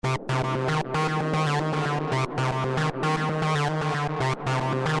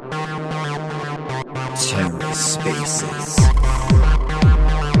TerraSpaces.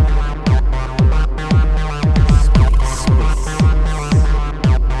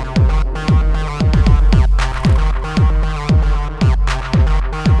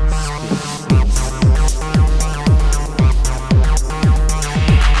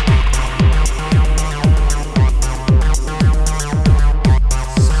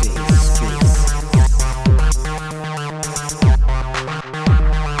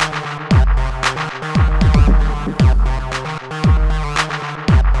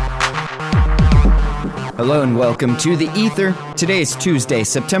 Hello and welcome to The Ether. Today is Tuesday,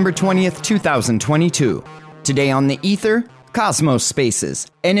 September 20th, 2022. Today on The Ether, Cosmos Spaces,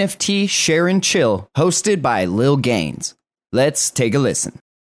 NFT Share and Chill, hosted by LiLGainzz. Let's take a listen.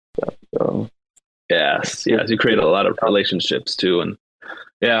 Yes, you create a lot of relationships too, and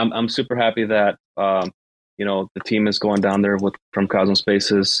I'm super happy that the team is going down there from Cosmos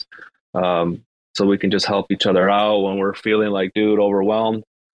Spaces, so we can just help each other out when we're feeling like, overwhelmed.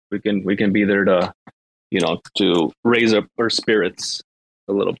 We can be there to raise up our spirits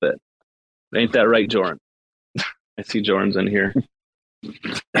a little bit. Ain't that right, Jordan? I see Jordan's in here.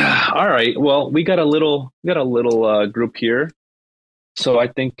 All right. Well, we got a little group here, so I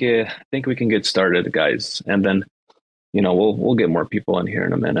think we can get started, guys, and then we'll get more people in here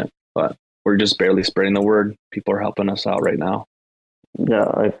in a minute. But we're just barely spreading the word. People are helping us out right now. Yeah,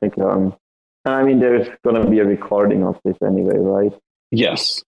 I think. There's gonna be a recording of this anyway, right?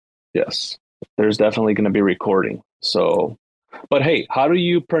 Yes. There's definitely going to be recording. So, but hey, how do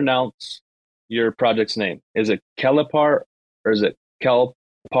you pronounce your project's name? Is it Kelipar or is it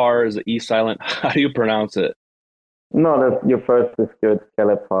Kelpar? Is it E silent? How do you pronounce it? No, your first is good.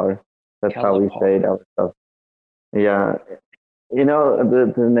 Kelipar. That's Kelipar. How we say it ourselves. Yeah.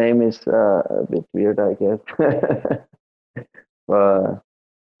 The name is a bit weird, I guess. But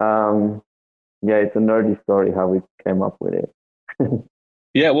it's a nerdy story how we came up with it.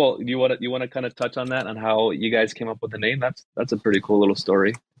 Yeah, well, you want to kind of touch on that, on how you guys came up with the name? That's a pretty cool little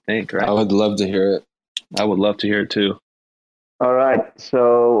story, I think, right? I would love to hear it. I would love to hear it too. All right,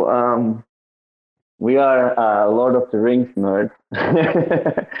 so we are Lord of the Rings nerds,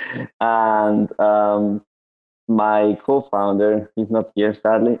 and my co-founder, he's not here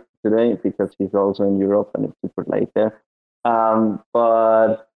sadly today because he's also in Europe and it's super late there.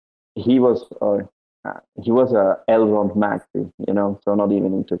 But he was a Elrond maxi, so not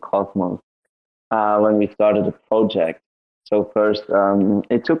even into Cosmos when we started the project. So first,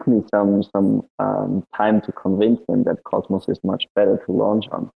 it took me some time to convince him that Cosmos is much better to launch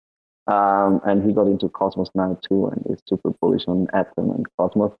on. And he got into Cosmos now too, and is super bullish on Atom and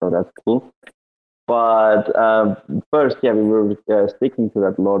Cosmos, so that's cool. But first, we were sticking to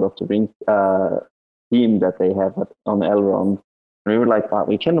that Lord of the Rings theme that they have on Elrond. And we were like,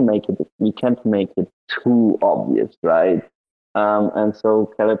 we can't make it too obvious, right? And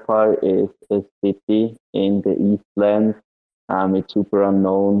so Kelipar is a city in the Eastland. It's super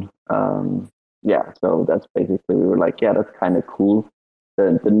unknown. So that's basically, we were like, that's kind of cool.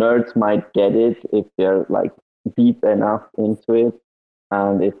 The nerds might get it if they're like deep enough into it,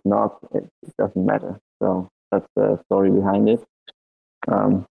 and if not, it doesn't matter. So that's the story behind it.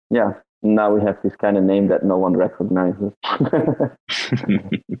 Now we have this kind of name that no one recognizes.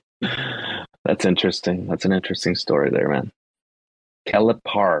 That's interesting. That's an interesting story there, man.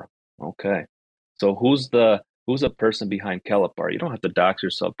 Kelipar. Okay. So who's the person behind Kelipar? You don't have to dox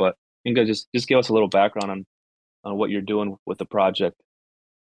yourself, but you can just give us a little background on what you're doing with the project.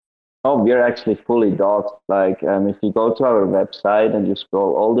 Oh, we're actually fully doxed. Like, if you go to our website and you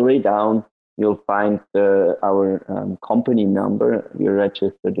scroll all the way down, you'll find our company number. We're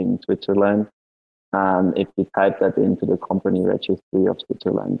registered in Switzerland. And if you type that into the company registry of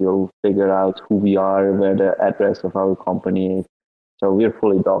Switzerland, you'll figure out who we are, where the address of our company is. So we're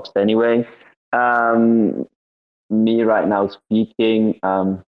fully doxed anyway. Me right now speaking,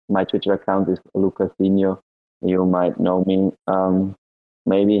 my Twitter account is Lucasinho. You might know me,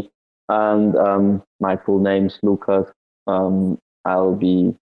 maybe. And my full name is Lucas. I'll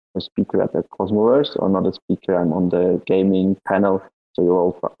be a speaker at the Cosmoverse, or not a speaker. I'm on the gaming panel, so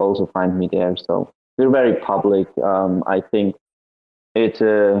you'll also find me there. So we're very public. I think it's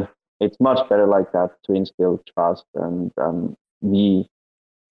much better like that to instill trust, and we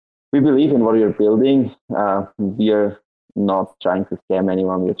believe in what we're building. We are not trying to scam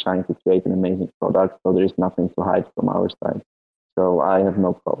anyone. We're trying to create an amazing product, so there is nothing to hide from our side. So I have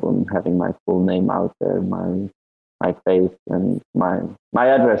no problem having my full name out there, my face, and my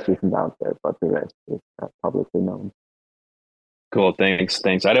address isn't out there, but the rest is publicly known. Cool. Thanks.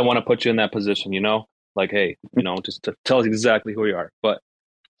 Thanks. I didn't want to put you in that position, like, hey, just to tell us exactly who you are. But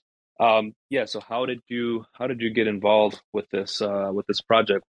yeah. So how did you get involved with this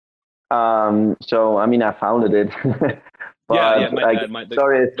project? So I mean, I founded it, Yeah. Yeah. but My like, bad.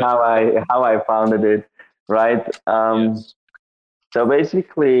 sorry, it's That's okay. how I founded it, right? Yes. So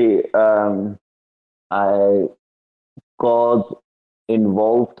basically, I got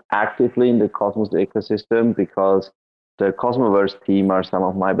involved actively in the Cosmos ecosystem because the Cosmoverse team are some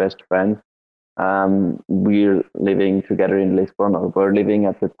of my best friends. We're living together in Lisbon, or were living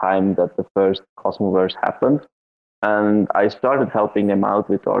at the time that the first Cosmoverse happened. And I started helping them out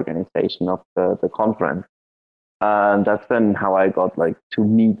with the organization of the conference. And that's then how I got like to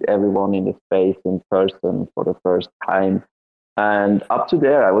meet everyone in the space in person for the first time. And up to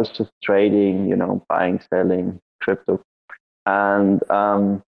there, I was just trading, buying, selling crypto. And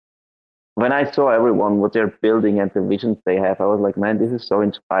when I saw everyone, what they're building and the visions they have, I was like, man, this is so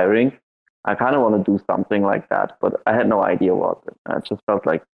inspiring. I kind of want to do something like that, but I had no idea what. I just felt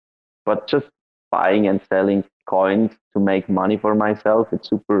like, but just buying and selling coins to make money for myself, it's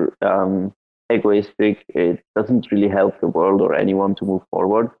super egoistic. It doesn't really help the world or anyone to move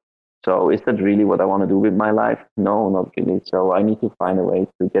forward. So is that really what I want to do with my life? No, not really. So I need to find a way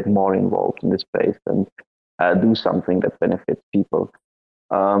to get more involved in this space and do something that benefits people.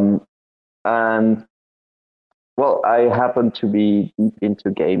 Um, and well, I happened to be deep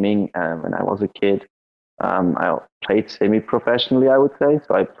into gaming when I was a kid. I played semi-professionally, I would say.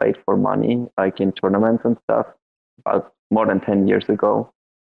 So I played for money, like in tournaments and stuff, about more than 10 years ago.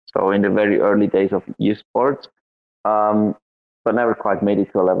 So in the very early days of esports, um, but never quite made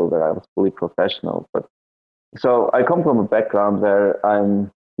it to a level where I was fully professional. But so I come from a background where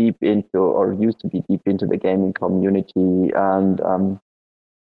I'm deep into, or used to be deep into the gaming community, and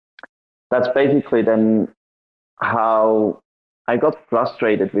that's basically then how I got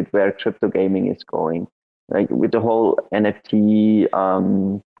frustrated with where crypto gaming is going. Like with the whole NFT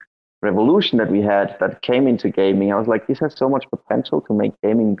revolution that we had that came into gaming, I was like, this has so much potential to make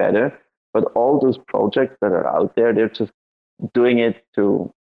gaming better. But all those projects that are out there, they're just doing it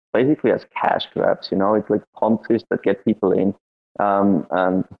to basically as cash grabs. It's like Ponzi's that get people in,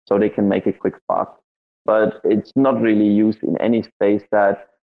 and so they can make a quick buck. But it's not really used in any space that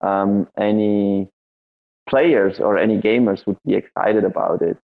any players or any gamers would be excited about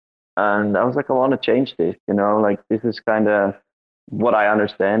it. And I was like, I want to change this, like this is kind of what I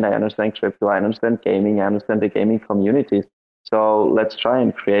understand. I understand crypto, I understand gaming, I understand the gaming communities. So let's try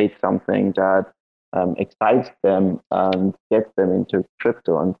and create something that excites them and gets them into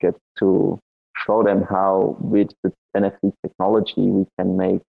crypto and get to show them how with the NFT technology we can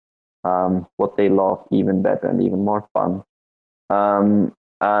make what they love even better and even more fun.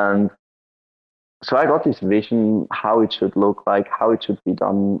 And so I got this vision how it should look like, how it should be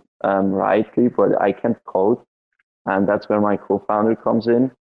done rightly, but I can't code, and that's where my co-founder comes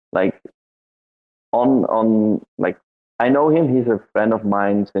in. Like on like I know him; he's a friend of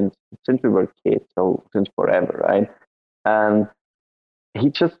mine since we were kids, so since forever, right? And he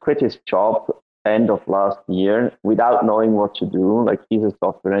just quit his job end of last year without knowing what to do. Like he's a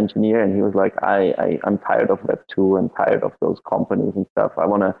software engineer, and he was like, I'm tired of Web2 and tired of those companies and stuff. I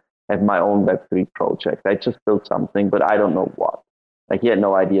want to have my own Web3 project. I just built something, but I don't know what. Like he had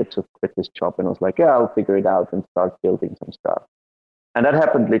no idea to quit his job and was like, yeah, I'll figure it out and start building some stuff. And that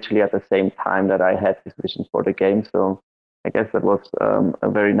happened literally at the same time that I had this vision for the game. So I guess that was a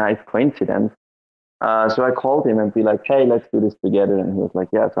very nice coincidence. So I called him and be like, hey, let's do this together. And he was like,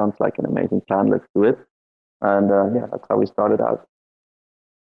 yeah, sounds like an amazing plan. Let's do it. And yeah, that's how we started out.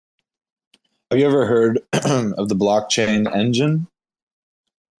 Have you ever heard of the blockchain engine?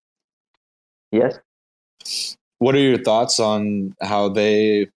 Yes. What are your thoughts on how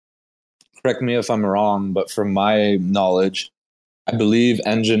they, correct me if I'm wrong, but from my knowledge, I believe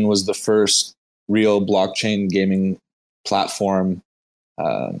Engine was the first real blockchain gaming platform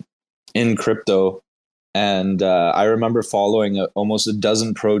in crypto. And I remember following almost a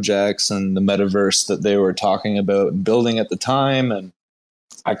dozen projects and the metaverse that they were talking about building at the time. And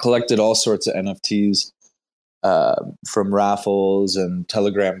I collected all sorts of NFTs from raffles and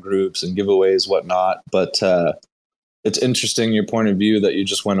Telegram groups and giveaways, whatnot. But it's interesting your point of view that you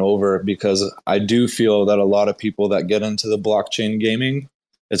just went over, because I do feel that a lot of people that get into the blockchain gaming,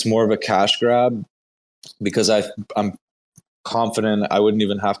 it's more of a cash grab, because I'm confident I wouldn't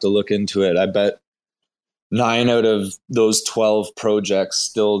even have to look into it. I bet 9 out of those 12 projects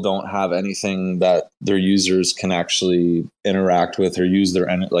still don't have anything that their users can actually interact with or use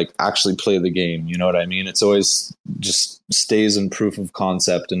like actually play the game. You know what I mean? It's always just stays in proof of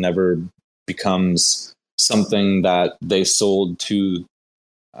concept and never becomes something that they sold to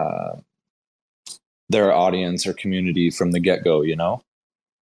their audience or community from the get-go, you know?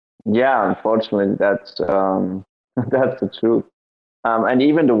 Yeah, unfortunately, that's that's the truth. And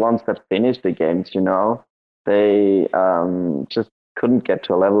even the ones that finished the games, they just couldn't get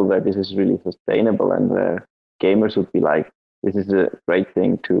to a level where this is really sustainable and where gamers would be like, this is a great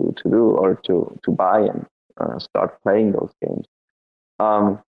thing to do or to buy and start playing those games.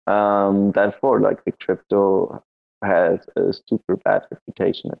 Therefore, like the crypto has a super bad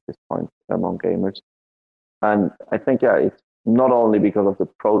reputation at this point among gamers. And I think, yeah, it's not only because of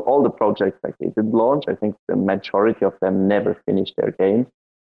all the projects that they did launch. I think the majority of them never finished their game.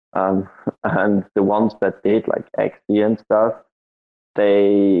 And the ones that did, like XD and stuff,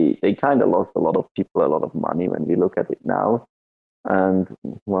 they kind of lost a lot of people, a lot of money when we look at it now. And,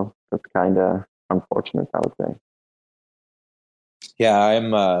 well, that's kind of unfortunate, I would say. Yeah, I'm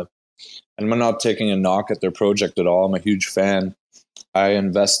not taking a knock at their project at all. I'm a huge fan. I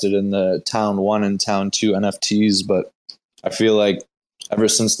invested in the Town 1 and Town 2 NFTs, but I feel like ever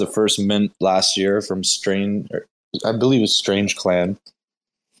since the first mint last year from I believe it was Strange Clan,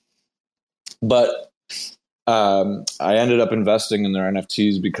 but I ended up investing in their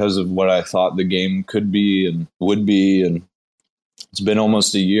NFTs because of what I thought the game could be and would be, and it's been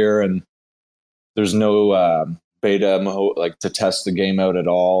almost a year, and there's no beta like to test the game out at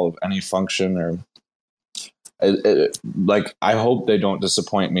all of any function or. Like I hope they don't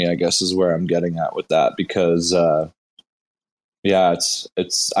disappoint me, I guess is where I'm getting at with that, because yeah,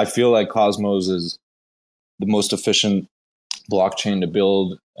 it's I feel like Cosmos is the most efficient blockchain to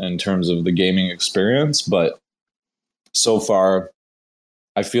build in terms of the gaming experience, but so far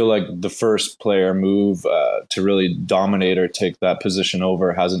I feel like the first player move to really dominate or take that position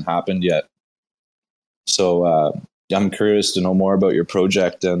over hasn't happened yet. So I'm curious to know more about your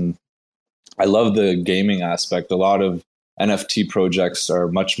project, and I love the gaming aspect. A lot of NFT projects are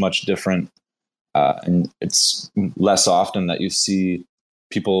much, much different. And it's less often that you see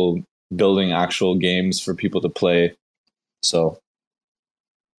people building actual games for people to play. So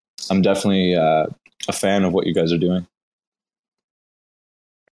I'm definitely a fan of what you guys are doing.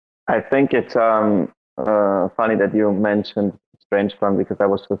 I think it's funny that you mentioned Strange Clan, because I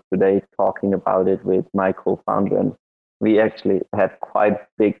was just today talking about it with my co-founder, and we actually had quite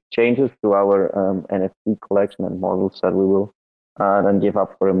big changes to our NFT collection and models that we will then give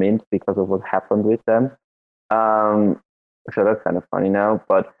up for a mint because of what happened with them. So that's kind of funny now.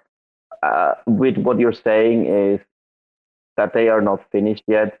 But with what you're saying is that they are not finished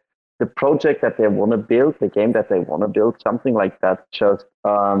yet. The project that they want to build, the game that they want to build, something like that just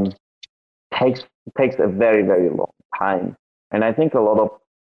takes a very, very long time. And I think a lot of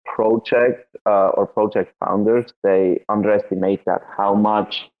project or project founders, they underestimate that, how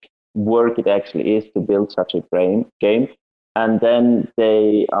much work it actually is to build such a game. And then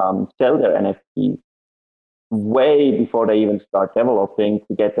they sell their NFTs way before they even start developing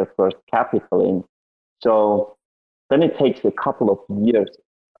to get their first capital in. So then it takes a couple of years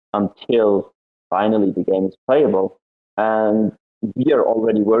until finally the game is playable. And we are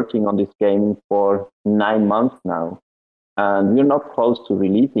already working on this game for 9 months now. And we're not close to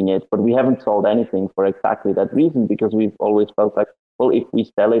releasing it, but we haven't sold anything for exactly that reason, because we've always felt like, well, if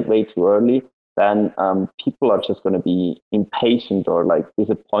we sell it way too early, then people are just going to be impatient or like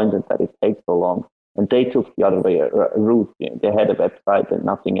disappointed that it takes so long. And they took the other way route. They had a website and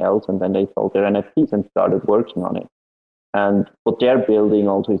nothing else, and then they sold their NFTs and started working on it. And what they're building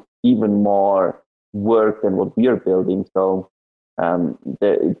also is even more work than what we're building. So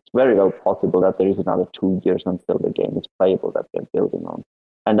it's very well possible that there is another 2 years until the game is playable that they're building on.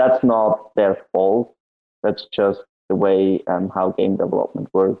 And that's not their fault. That's just the way how game development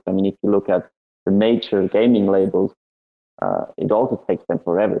works. I mean, if you look at the major gaming labels, it also takes them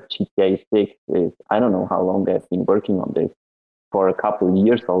forever. GTA 6 is, I don't know how long they've been working on this, for a couple of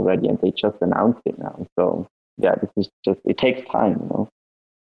years already, and they just announced it now. So yeah, this is just, it takes time,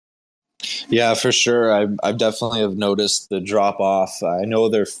 Yeah, for sure. I definitely have noticed the drop off. I know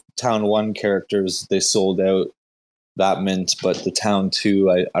their Town 1 characters, they sold out that mint, but the Town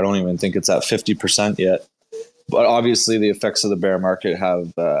 2, I don't even think it's at 50% yet. But obviously the effects of the bear market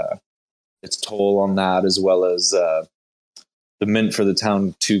have its toll on that, as well as the mint for the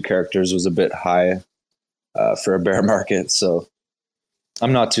Town 2 characters was a bit high for a bear market. So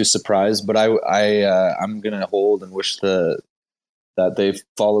I'm not too surprised, but I'm going to hold and wish that they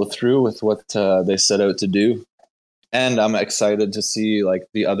follow through with what they set out to do. And I'm excited to see like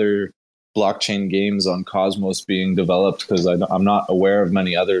the other blockchain games on Cosmos being developed, because I'm not aware of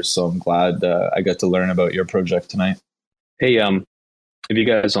many others. So I'm glad I got to learn about your project tonight. Hey, if you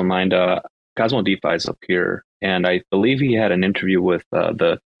guys don't mind, Cosmo DeFi is up here, and I believe he had an interview with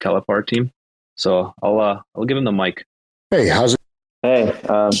the Telepart team. So I'll give him the mic. Hey, how's it? Hey,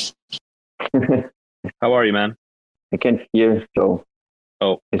 How are you, man? I can't hear Joe.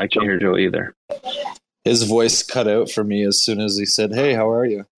 Oh, I can't hear Joe either. His voice cut out for me as soon as he said, "Hey, how are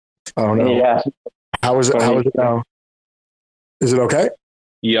you?" Oh no. Yeah. How is it? How is it now? Is it okay?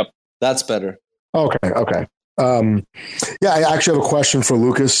 Yep. That's better. Okay. Yeah, I actually have a question for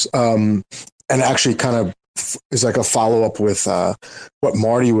Lucas, and actually kind of is like a follow up with what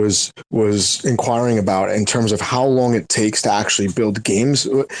Marty was inquiring about in terms of how long it takes to actually build games.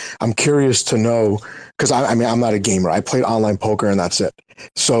 I'm curious to know, because I mean I'm not a gamer. I played online poker and that's it.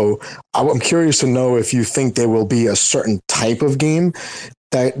 So I'm curious to know if you think there will be a certain type of game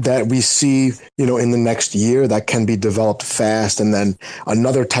that we see, in the next year that can be developed fast, and then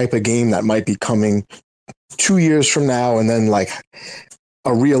another type of game that might be coming 2 years from now, and then like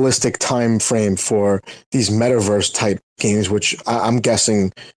a realistic time frame for these metaverse type games, which I'm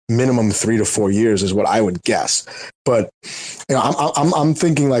guessing minimum 3 to 4 years is what I would guess. But I'm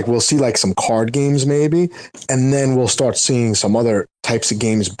thinking like we'll see like some card games maybe, and then we'll start seeing some other types of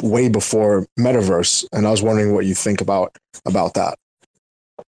games way before metaverse. And I was wondering what you think about that.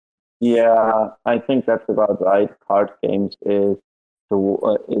 Yeah, I think that's about right. Card games is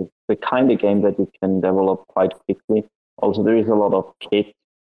the kind of game that you can develop quite quickly. Also, there is a lot of kits,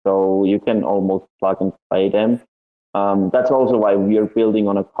 so you can almost plug and play them. That's also why we are building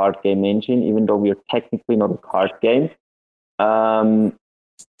on a card game engine, even though we are technically not a card game. But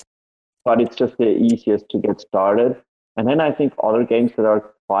it's just the easiest to get started. And then I think other games that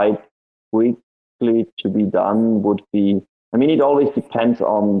are quite quickly to be done would be, I mean, it always depends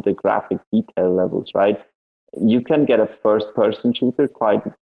on the graphic detail levels, right? You can get a first-person shooter quite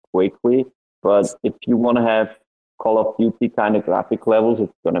quickly, but if you want to have Call of Duty kind of graphic levels,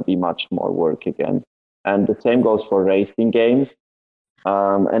 it's going to be much more work again. And the same goes for racing games.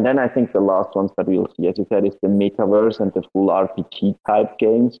 And then I think the last ones that we'll see, as you said, is the metaverse and the full RPG type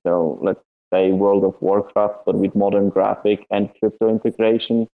games. So let's say World of Warcraft, but with modern graphic and crypto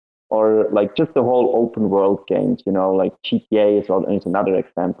integration. Or like just the whole open world games, like GTA is another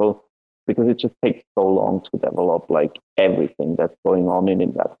example, because it just takes so long to develop like everything that's going on in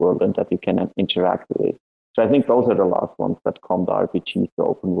that world and that you can interact with it. So I think those are the last ones that come to RPGs, the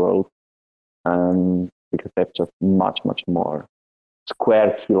open world, because they're just much, much more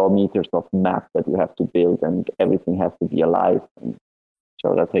square kilometers of map that you have to build, and everything has to be alive. And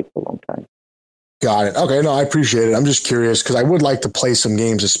so that takes a long time. Got it. Okay, no, I appreciate it. I'm just curious because I would like to play some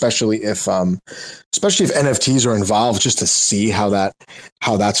games, especially if NFTs are involved, just to see how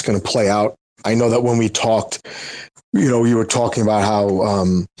that's going to play out. I know that when we talked, you were talking about how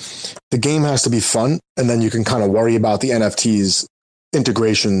the game has to be fun, and then you can kind of worry about the NFTs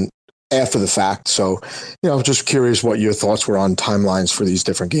integration after the fact. So, just curious what your thoughts were on timelines for these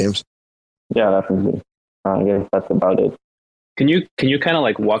different games. Yeah, definitely. I guess that's about it. Can you kind of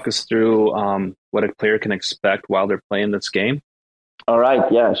like walk us through what a player can expect while they're playing this game? All right.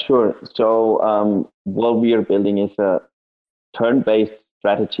 Yeah, sure. So what we are building is a turn-based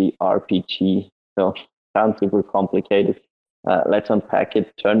strategy RPG. So sounds super complicated. Let's unpack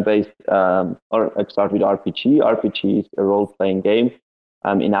it. Turn-based, or let's start with RPG. RPG is a role-playing game.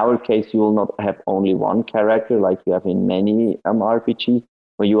 In our case, you will not have only one character like you have in many RPGs,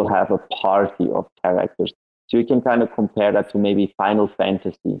 but you will have a party of characters. So you can kind of compare that to maybe Final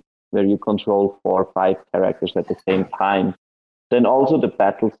Fantasy, where you control 4 or 5 characters at the same time. Then also the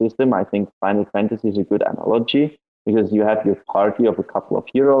battle system. I think Final Fantasy is a good analogy because you have your party of a couple of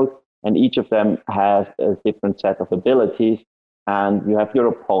heroes, and each of them has a different set of abilities, and you have your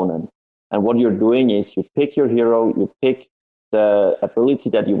opponent. And what you're doing is you pick your hero, you pick the ability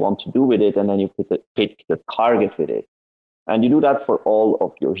that you want to do with it, and then you pick the target with it. And you do that for all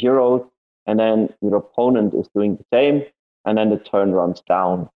of your heroes. And then your opponent is doing the same, and then the turn runs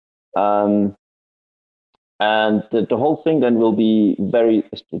down. And the whole thing then will be very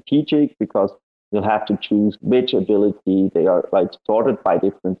strategic because you'll have to choose which ability. They are like sorted by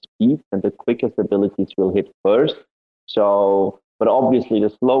different speeds, and the quickest abilities will hit first. So, but obviously the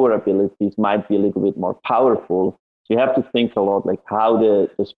slower abilities might be a little bit more powerful. So you have to think a lot like how the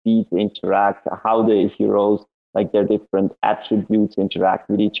speeds interact, how the heroes, like their different attributes interact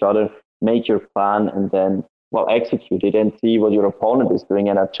with each other. Make your plan and then, execute it and see what your opponent is doing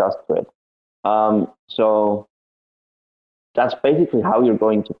and adjust to it. So that's basically how you're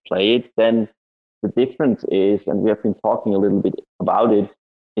going to play it. Then the difference is, and we have been talking a little bit about it,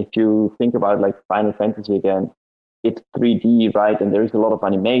 if you think about like Final Fantasy again, it's 3D, right? And there is a lot of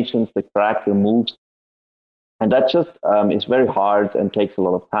animations, the character moves And that just is very hard and takes a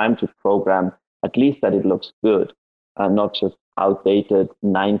lot of time to program, at least that it looks good, and not just outdated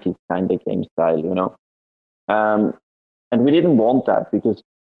 90s kind of game style, you know. And we didn't want that because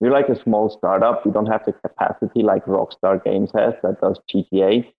we're like a small startup. We don't have the capacity like Rockstar Games has that does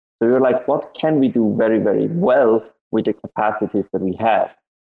GTA. So we were like, what can we do very, very well with the capacities that we have?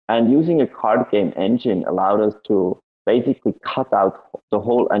 And using a card game engine allowed us to basically cut out the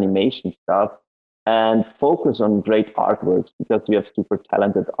whole animation stuff and focus on great artworks because we have super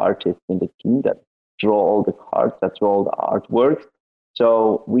talented artists in the team that draw all the cards, that draw all the artworks.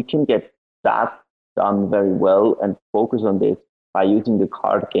 So we can get that done very well and focus on this by using the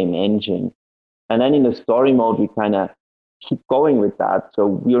card game engine. And then in the story mode, we kind of keep going with that. So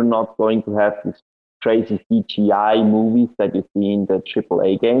we're not going to have these crazy CGI movies that you see in the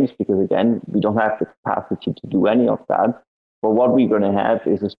AAA games, because again, we don't have the capacity to do any of that. But what we're going to have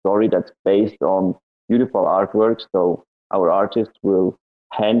is a story that's based on beautiful artwork. So our artists will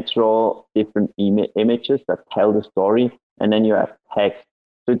hand draw different images that tell the story, and then you have text.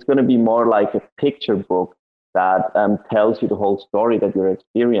 So it's going to be more like a picture book that tells you the whole story that you're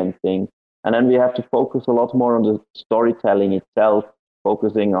experiencing. And then we have to focus a lot more on the storytelling itself,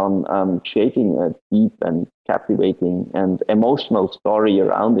 focusing on creating a deep and captivating and emotional story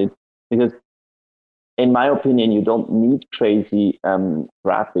around it. Because in my opinion, you don't need crazy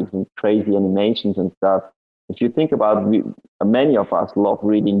graphics and crazy animations and stuff. If you think about it, many of us love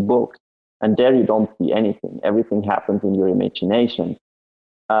reading books, and there you don't see anything. Everything happens in your imagination,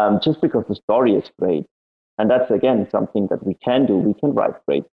 just because the story is great. And that's, again, something that we can do. We can write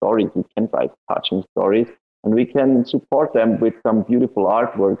great stories. We can write touching stories, and we can support them with some beautiful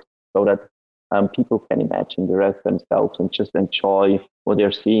artwork so that people can imagine the rest themselves and just enjoy what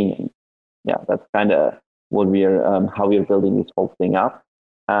they're seeing. And yeah, that's kind of what how we're building this whole thing up.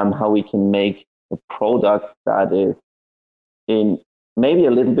 How we can make a product that is in maybe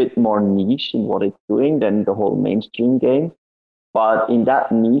a little bit more niche in what it's doing than the whole mainstream game. But in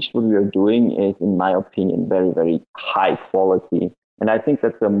that niche, what we are doing is, in my opinion, very, very high quality. And I think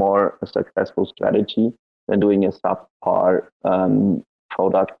that's a successful strategy than doing a subpar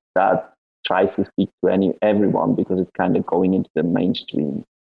product that tries to speak to everyone, because it's kind of going into the mainstream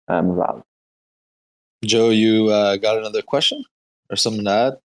route. Joe, you got another question or something to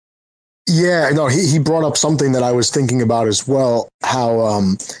add? Yeah, no, he brought up something that I was thinking about as well, how,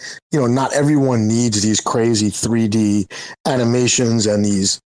 not everyone needs these crazy 3D animations and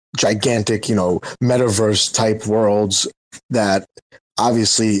these gigantic, metaverse type worlds that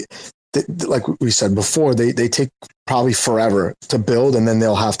obviously, like we said before, they take probably forever to build, and then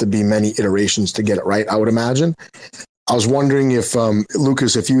there'll have to be many iterations to get it right, I would imagine. I was wondering if,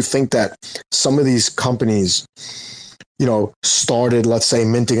 Lucas, if you think that some of these companies, started, let's say,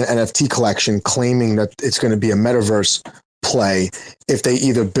 minting an NFT collection, claiming that it's going to be a metaverse play, if they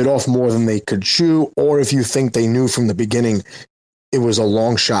either bit off more than they could chew, or if you think they knew from the beginning it was a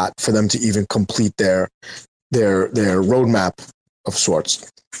long shot for them to even complete their roadmap of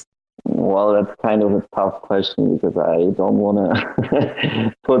sorts. Well, that's kind of a tough question, because I don't want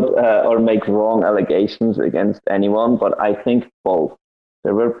to put or make wrong allegations against anyone, but I think both.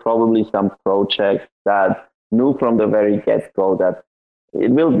 There were probably some projects that knew from the very get-go that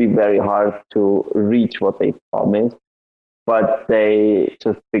it will be very hard to reach what they promised, but they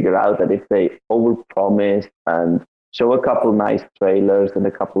just figure out that if they overpromise and show a couple nice trailers and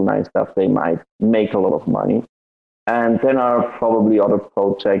a couple nice stuff, they might make a lot of money. And then are probably other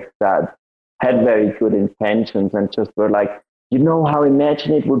projects that had very good intentions and just were like, how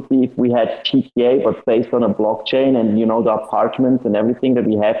imagine it would be if we had GTA, but based on a blockchain, and the apartments and everything that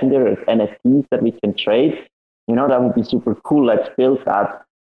we have in there as NFTs that we can trade. That would be super cool. Let's build that.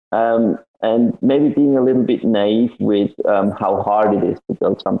 And maybe being a little bit naive with how hard it is to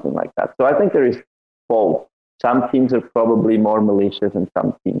build something like that. So I think there is both. Some teams are probably more malicious, and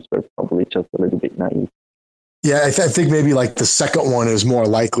some teams are probably just a little bit naive. Yeah, I think maybe like the second one is more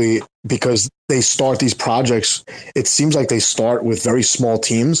likely, because they start these projects. It seems like they start with very small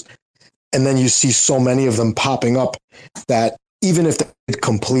teams, and then you see so many of them popping up that even if they could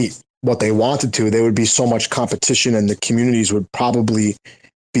complete what they wanted to, there would be so much competition, and the communities would probably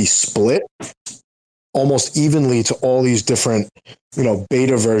be split almost evenly to all these different,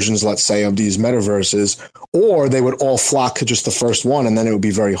 beta versions, let's say, of these metaverses, or they would all flock to just the first one, and then it would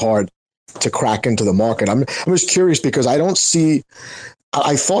be very hard to crack into the market. I'm just curious, because I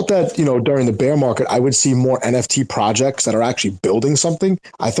thought that, during the bear market, I would see more NFT projects that are actually building something.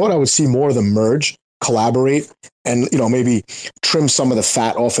 I thought I would see more of them merge, collaborate, and, maybe trim some of the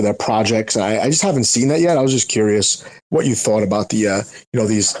fat off of their projects. And I just haven't seen that yet. I was just curious what you thought about the,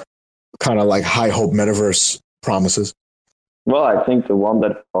 these kind of like high hope metaverse promises? Well, I think the one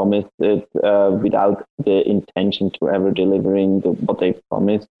that promised it without the intention to ever delivering what they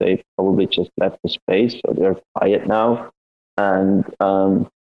promised, they probably just left the space, so they're quiet now. And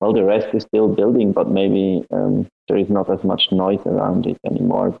well, the rest is still building, but maybe there is not as much noise around it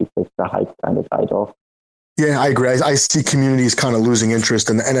anymore because the hype kind of died off. Yeah, I agree. I see communities kind of losing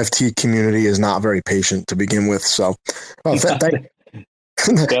interest, and the NFT community is not very patient to begin with. So, thank you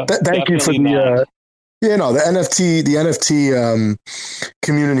for the. The NFT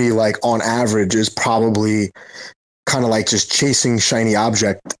community, like on average, is probably kind of like just chasing shiny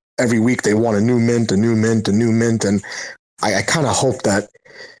object. Every week they want a new mint, and I kind of hope that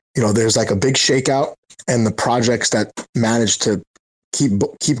there's like a big shakeout, and the projects that manage to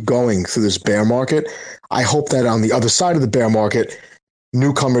keep going through this bear market, I hope that on the other side of the bear market,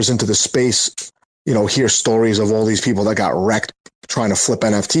 newcomers into the space, hear stories of all these people that got wrecked trying to flip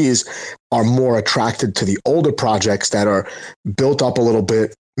NFTs, are more attracted to the older projects that are built up a little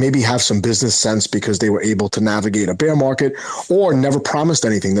bit, maybe have some business sense because they were able to navigate a bear market, or never promised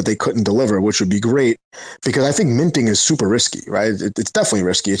anything that they couldn't deliver, which would be great, because I think minting is super risky, right? It's definitely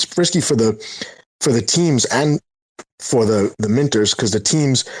risky. It's risky for the teams and for the minters, because the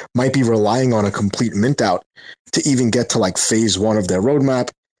teams might be relying on a complete mint out to even get to like phase one of their roadmap.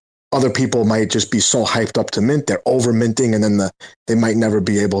 Other people might just be so hyped up to mint, they're over minting, and then they might never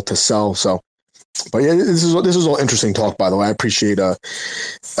be able to sell. So, but yeah, this is all interesting talk, by the way. I appreciate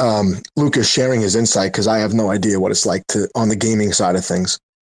Lucas sharing his insight, because I have no idea what it's like on the gaming side of things.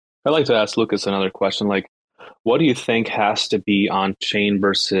 I'd like to ask Lucas another question. Like, what do you think has to be on chain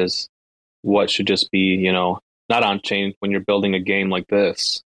versus what should just be, not on chain when you're building a game like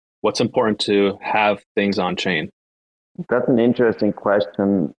this? What's important to have things on chain? That's an interesting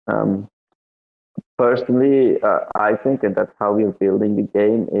question. Personally, I think that that's how we're building the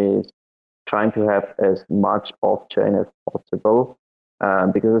game, is trying to have as much off-chain as possible,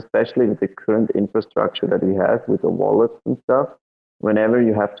 because especially with the current infrastructure that we have with the wallets and stuff, whenever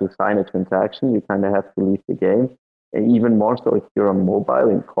you have to sign a transaction, you kind of have to leave the game. And even more so if you're on mobile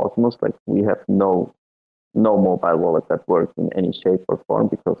in Cosmos, like we have no mobile wallet that works in any shape or form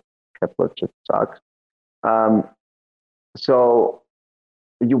because Kepler just sucks. So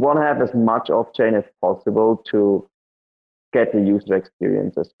you want to have as much off-chain as possible to get the user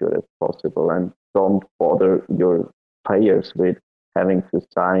experience as good as possible, and don't bother your players with having to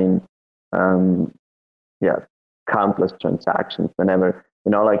sign countless transactions whenever,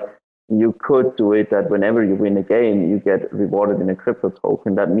 like you could do it that whenever you win a game, you get rewarded in a crypto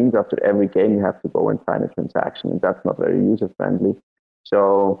token. That means after every game, you have to go and sign a transaction, and that's not very user-friendly.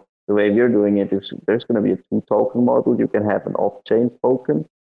 So the way we're doing it is there's going to be a 2-token model. You can have an off-chain token,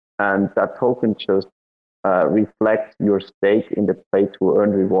 and that token just reflects your stake in the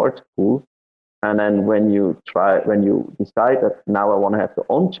play-to-earn rewards pool. And then when you decide that now I want to have the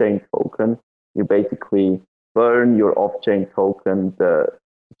on-chain token, you basically burn your off-chain token. The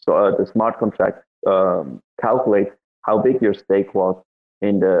smart contract calculates how big your stake was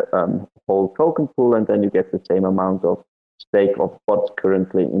in the whole token pool, and then you get the same amount of stake of what's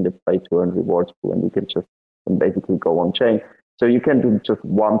currently in the play-to-earn rewards pool, and you can just basically go on-chain. So you can do just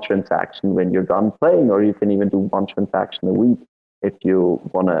one transaction when you're done playing, or you can even do one transaction a week if you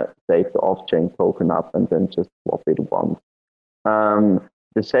want to save the off-chain token up and then just swap it once.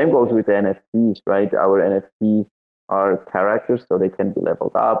 The same goes with the NFTs, right? Our NFTs are characters, so they can be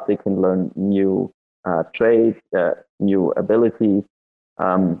leveled up. They can learn new traits, new abilities.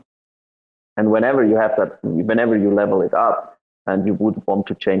 And whenever you level it up and you would want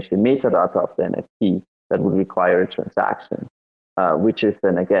to change the metadata of the NFT, that would require a transaction, which is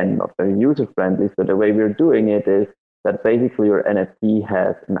then again not very user-friendly. So the way we're doing it is that basically your NFT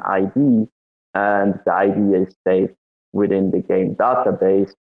has an ID, and the ID is saved within the game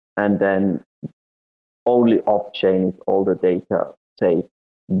database, and then only off-chain is all the data saved.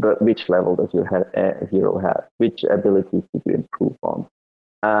 But which level does your hero have? Which abilities did you improve on?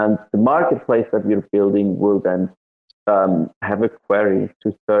 And the marketplace that we're building will then have a query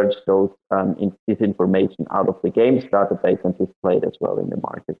to search this information out of the game's database and display it as well in the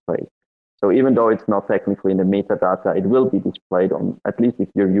marketplace. So even though it's not technically in the metadata, it will be displayed on, at least if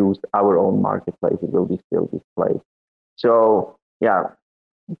you use our own marketplace, it will be still displayed. So yeah,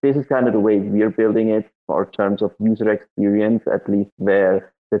 this is kind of the way we're building it for terms of user experience, at least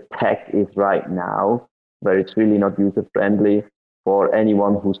where the tech is right now, where it's really not user-friendly for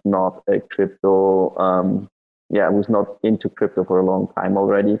anyone who's not a crypto, who's not into crypto for a long time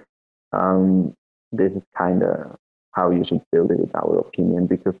already. This is kind of how you should build it, in our opinion,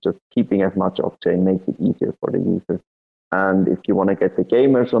 because just keeping as much off-chain makes it easier for the users. And if you want to get the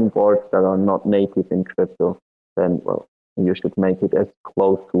gamers on board that are not native in crypto, then, well, you should make it as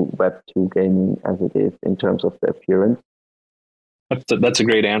close to Web2 gaming as it is in terms of the appearance. That's a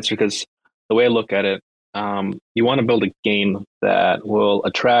great answer, because the way I look at it, you want to build a game that will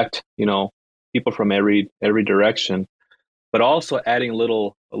attract, people from every direction, but also adding a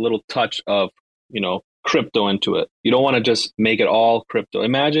little touch of, crypto into it. You don't want to just make it all crypto.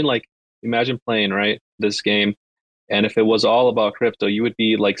 Imagine playing, right, this game, and if it was all about crypto, you would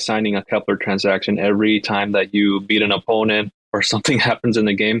be like signing a Kepler transaction every time that you beat an opponent or something happens in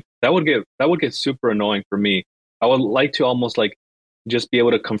the game. That would get super annoying for me. I would like to almost like just be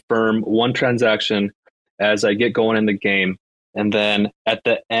able to confirm one transaction as I get going in the game, and then at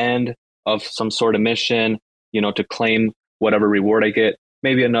the end of some sort of mission, to claim whatever reward I get,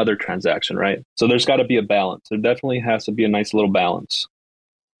 maybe another transaction, right? So there's got to be a balance. There definitely has to be a nice little balance.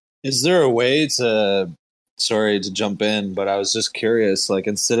 Is there a way to, sorry to jump in, but I was just curious, like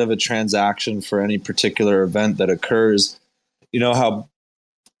instead of a transaction for any particular event that occurs, how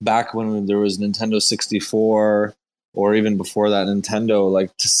back when there was Nintendo 64 or even before that Nintendo,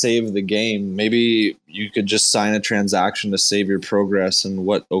 like to save the game, maybe you could just sign a transaction to save your progress and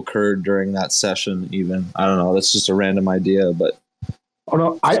what occurred during that session even. I don't know. That's just a random idea, but. Oh,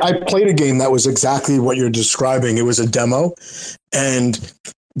 no, I played a game that was exactly what you're describing. It was a demo, and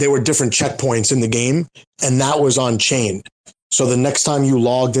there were different checkpoints in the game, and that was on chain. So the next time you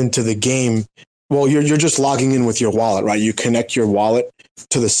logged into the game, well, you're just logging in with your wallet, right? You connect your wallet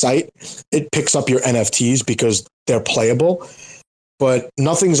to the site. It picks up your NFTs because they're playable, but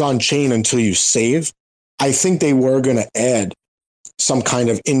nothing's on chain until you save. I think they were going to add some kind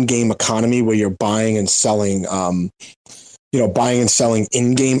of in-game economy where you're buying and selling,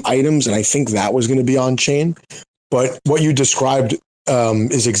 in-game items. And I think that was going to be on chain. But what you described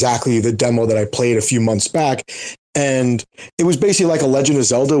is exactly the demo that I played a few months back. And it was basically like a Legend of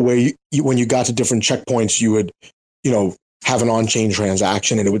Zelda where you when you got to different checkpoints, you would, have an on-chain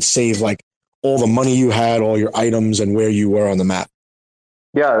transaction, and it would save like all the money you had, all your items, and where you were on the map.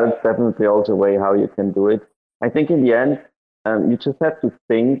 Yeah, that's definitely also a way how you can do it. I think in the end, you just have to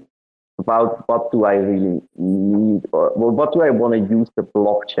think about what do I really need, or well, what do I want to use the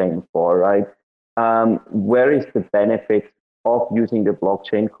blockchain for, right? Where is the benefit of using the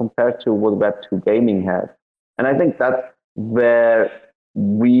blockchain compared to what Web2 gaming has? And I think that's where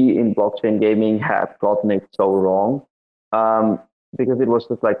we in blockchain gaming have gotten it so wrong. Because it was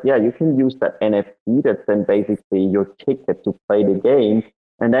just like, yeah, you can use that NFT, that's then basically your ticket to play the game,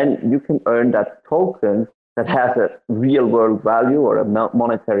 and then you can earn that token that has a real world value or a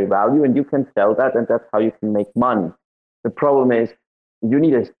monetary value, and you can sell that, and that's how you can make money. The problem is you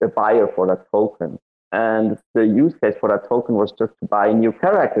need a buyer for that token. And the use case for that token was just to buy new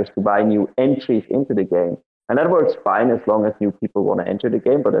characters, to buy new entries into the game. And that works fine as long as new people want to enter the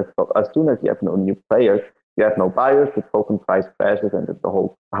game. But as soon as you have no new players, you have no buyers, the token price crashes, and the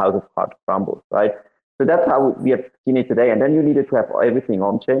whole house of cards crumbles, right? So that's how we have seen it today. And then you needed to have everything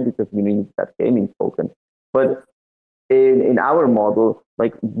on chain because you need that gaming token. But in our model,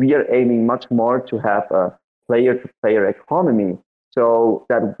 like we are aiming much more to have a player-to-player economy, so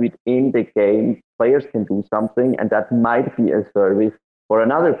that within the game, players can do something, and that might be a service for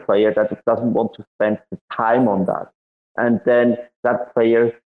another player that doesn't want to spend the time on that. And then that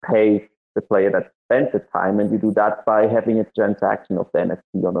player pays the player that spent the time, and you do that by having a transaction of the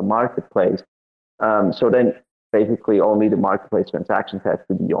NFT on the marketplace. So then basically only the marketplace transactions have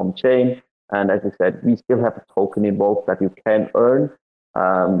to be on chain. And as I said, we still have a token involved that you can earn.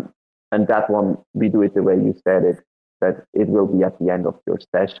 And that one, we do it the way you said it, that it will be at the end of your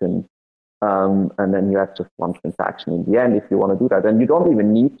session. And then you have just one transaction in the end if you want to do that. And you don't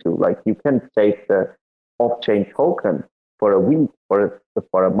even need to. Like, you can save the off-chain token for a week, for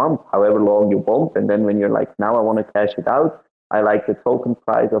a month, however long you want. And then when you're like, now I want to cash it out, I like the token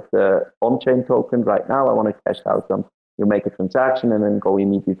price of the on-chain token right now, I want to cash out some. You make a transaction and then go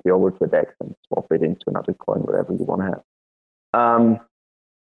immediately over to DEX and swap it into another coin, wherever you want to have.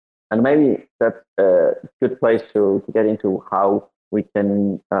 And maybe that's a good place to get into how we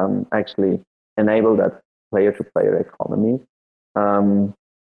can actually enable that player-to-player economy.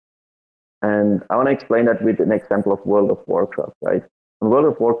 And I want to explain that with an example of World of Warcraft, right? In World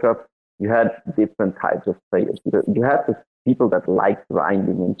of Warcraft, you had different types of players. You had the people that liked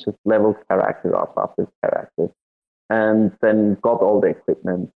grinding and just level character up after character, and then got all the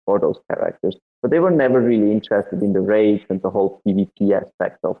equipment for those characters. But they were never really interested in the raids and the whole PvP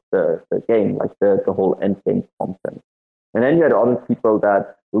aspect of the game, like the whole endgame content. And then you had other people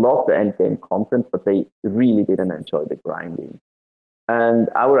that loved the endgame content, but they really didn't enjoy the grinding. And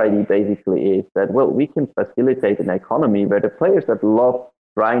our idea basically is that, well, we can facilitate an economy where the players that love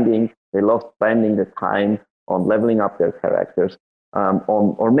grinding, they love spending the time on leveling up their characters,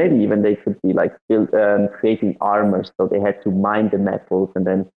 or maybe even they could be like creating armor. So they had to mine the metals and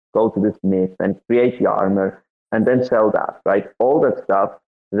then go to the smith and create the armor and then sell that, right? All that stuff,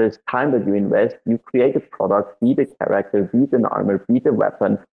 there's time that you invest, you create a product, be the character, be an armor, be the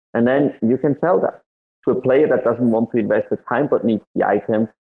weapon, and then you can sell that to a player that doesn't want to invest the time but needs the item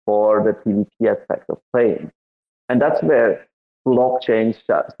for the PvP aspect of playing. And that's where blockchains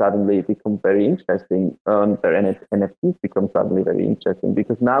suddenly become very interesting, their NFTs become suddenly very interesting,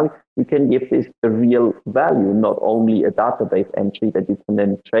 because now you can give this a real value, not only a database entry that you can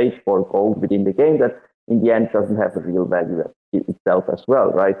then trade for gold within the game that in the end doesn't have a real value itself as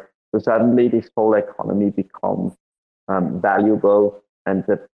well, right? So suddenly this whole economy becomes valuable, and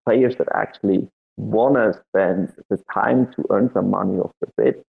the players that actually want to spend the time to earn some money off the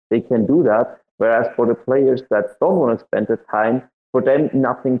bit, they can do that. Whereas for the players that don't want to spend the time, for them,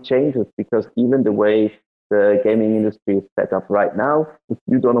 nothing changes, because even the way the gaming industry is set up right now, if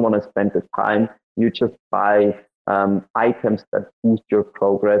you don't want to spend the time, you just buy items that boost your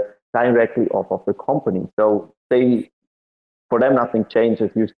progress directly off of the company. So for them, nothing changes.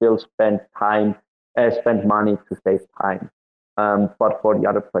 You still spend money to save time. But for the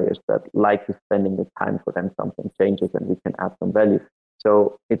other players that like to spending the time, for them something changes and we can add some value.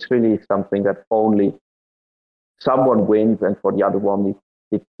 So it's really something that only someone wins, and for the other one,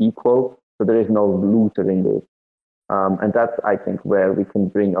 it's equal. So there is no loser in this. And that's, I think, where we can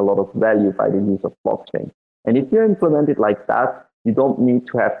bring a lot of value by the use of blockchain. And if you implement it like that, you don't need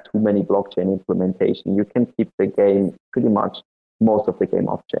to have too many blockchain implementation. You can keep the game, pretty much most of the game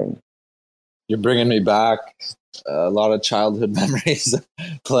off-chain. You're bringing me back a lot of childhood memories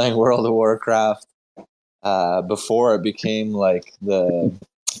playing World of Warcraft. Before it became like the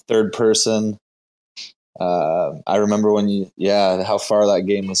third person. I remember how far that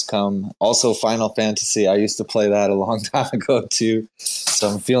game has come. Also Final Fantasy, I used to play that a long time ago too. So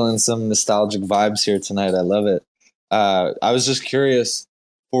I'm feeling some nostalgic vibes here tonight. I love it. I was just curious,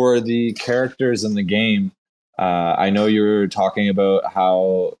 for the characters in the game, I know you were talking about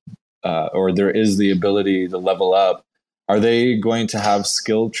how, or there is the ability to level up. Are they going to have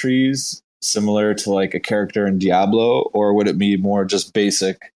skill trees similar to like a character in Diablo, or would it be more just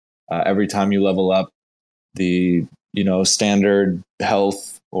basic? Every time you level up, the standard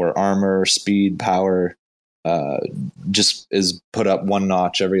health or armor, speed, power just is put up one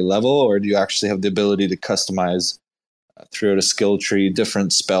notch every level, or do you actually have the ability to customize throughout a skill tree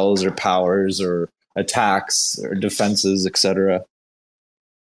different spells or powers or attacks or defenses, etc.?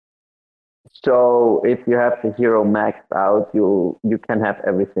 So if you have the hero maxed out, you can have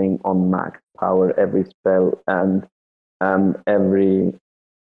everything on max power, every spell and every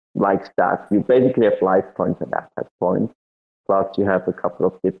stat. You basically have life points and attack points. Plus you have a couple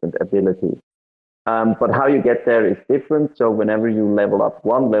of different abilities. But how you get there is different. So whenever you level up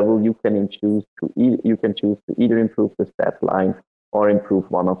one level, you can choose to either improve the stat line or improve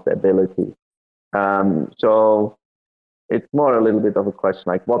one of the abilities. So it's more a little bit of a question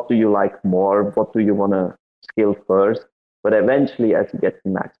like, what do you like more? What do you want to skill first? But eventually, as you get to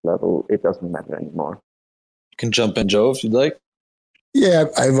max level, it doesn't matter anymore. You can jump in, Joe, if you'd like. Yeah,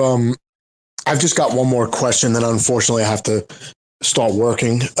 I've just got one more question. Then unfortunately, I have to start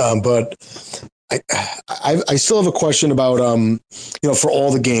working. But I still have a question about for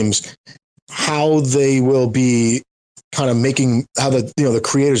all the games, how they will be kind of making, how the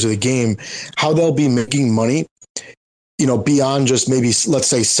creators of the game, how they'll be making money. Beyond just maybe, let's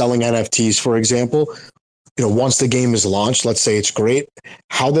say, selling NFTs, for example, once the game is launched, let's say it's great,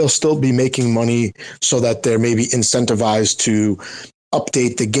 how they'll still be making money so that they're maybe incentivized to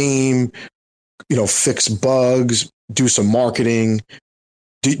update the game, fix bugs, do some marketing.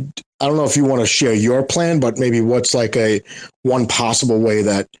 I don't know if you want to share your plan, but maybe what's like one possible way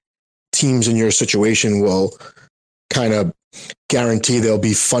that teams in your situation will kind of guarantee they'll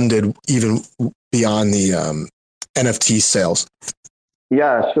be funded even beyond the NFT sales?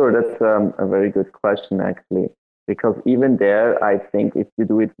 Yeah, sure. That's a very good question, actually, because even there, I think if you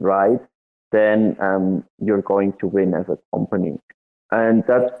do it right, then you're going to win as a company. And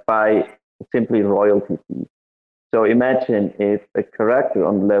that's by simply royalty fees. So imagine if a character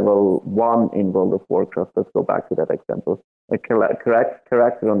on level 1 in World of Warcraft, let's go back to that example, a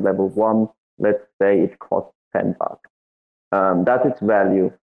character on level 1, let's say it costs $10. That's its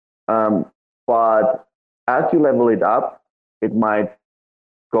value. But as you level it up, it might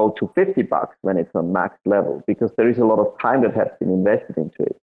go to $50 when it's on max level, because there is a lot of time that has been invested into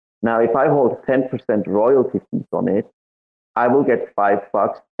it. Now, if I hold 10% royalty fees on it, I will get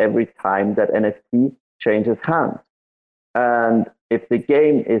 $5 every time that NFT changes hands. And if the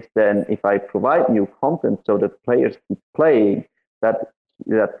game is then, if I provide new content so that players keep playing, that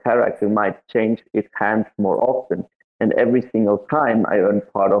character might change its hands more often. And every single time I earn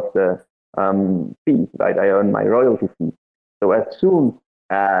part of the fee, right? I earn my royalty fee. So as soon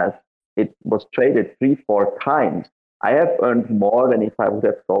as it was traded 3-4 times, I have earned more than if I would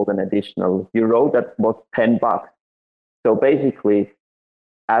have sold an additional hero that was $10. So basically,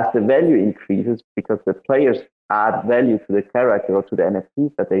 as the value increases, because the players add value to the character or to the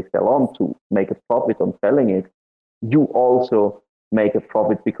NFTs that they sell on to make a profit on selling it, you also make a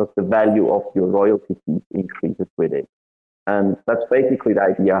profit because the value of your royalty fees increases with it. And that's basically the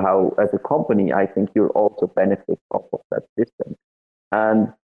idea how, as a company, I think you'll also benefit off of that system.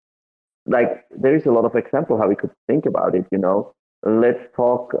 And like, there is a lot of example how we could think about it, Let's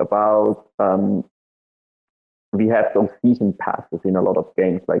talk about, we have those season passes in a lot of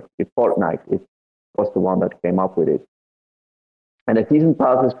games, like Fortnite was the one that came up with it. And a season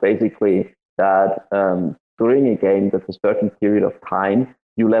pass is basically that during a game, there's a certain period of time,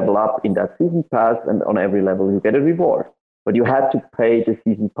 you level up in that season pass, and on every level you get a reward. But you had to pay the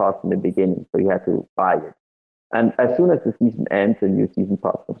season pass in the beginning, so you had to buy it. And as soon as the season ends, a new season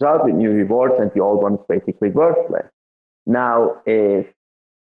pass comes out with new rewards, and the old one is basically worthless. Now, if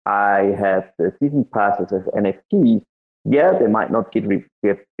I have the season passes as NFTs, yeah, they might not give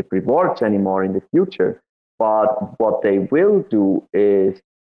rewards anymore in the future, but what they will do is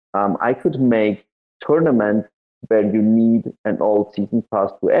I could make tournaments where you need an old season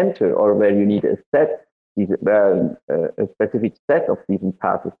pass to enter, or where you need a specific set of season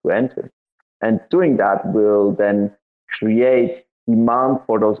passes to enter. And doing that will then create demand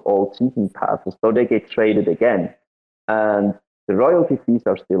for those old season passes, so they get traded again. And the royalty fees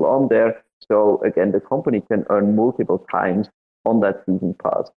are still on there. So again, the company can earn multiple times on that season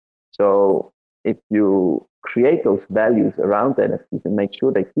pass. So if you create those values around NFTs and make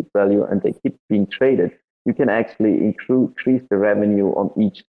sure they keep value and they keep being traded, you can actually increase the revenue on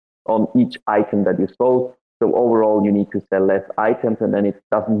each item that you sold. So overall, you need to sell less items, and then it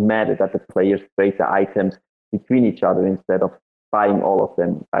doesn't matter that the players trade the items between each other instead of buying all of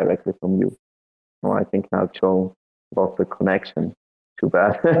them directly from you. Well, I think now Joe lost the connection. Too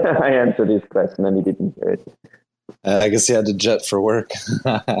bad. I answered his question and he didn't hear it. I guess he had to jet for work.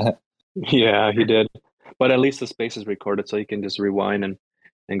 Yeah, he did. But at least the space is recorded, so you can just rewind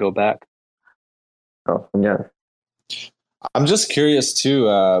and go back. Awesome, yeah. I'm just curious too.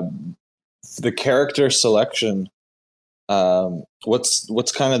 The character selection.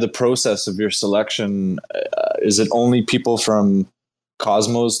 What's kind of the process of your selection? Is it only people from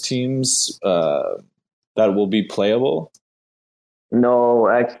Cosmos teams that will be playable? No,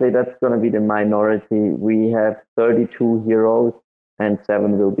 actually, that's going to be the minority. We have 32 heroes, and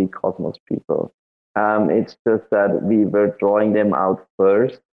 7 will be Cosmos people. It's just that we were drawing them out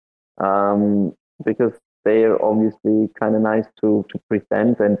first because they are obviously kind of nice to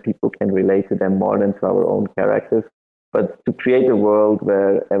present, and people can relate to them more than to our own characters. But to create a world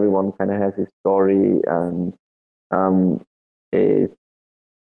where everyone kind of has his story and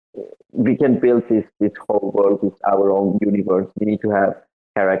we can build this whole world with our own universe. We need to have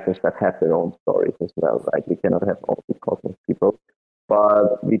characters that have their own stories as well, right? We cannot have all the Cosmos people.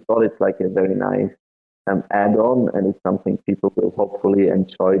 But we thought it's like a very nice add-on, and it's something people will hopefully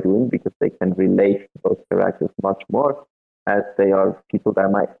enjoy doing because they can relate to those characters much more, as they are people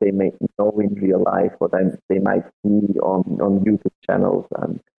that they may know in real life, or they might see on YouTube channels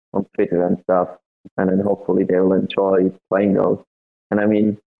and on Twitter and stuff, and then hopefully they'll enjoy playing those. And I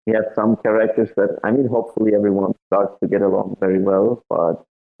mean, we have some characters that, hopefully everyone starts to get along very well, but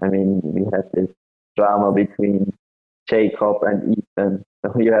we have this drama between Jacob and Ethan.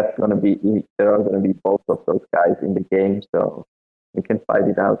 So there are going to be both of those guys in the game, so we can fight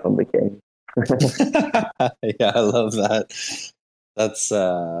it out on the game. Yeah, I love that.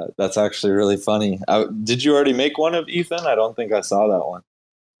 That's actually really funny. Did you already make one of Ethan? I don't think I saw that one.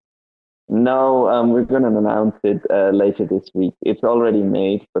 No, we're going to announce it later this week. It's already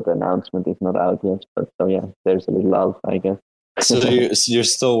made, but the announcement is not out yet. But so yeah, there's a little out, I guess. So you're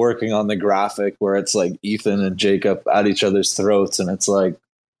still working on the graphic where it's like Ethan and Jacob at each other's throats, and it's like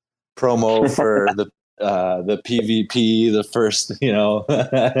promo for the PvP, the first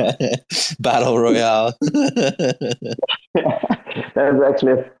battle royale. That's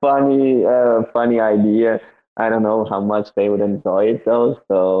actually a funny idea. I don't know how much they would enjoy it though,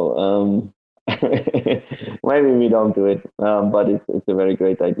 so maybe we don't do it. But it's a very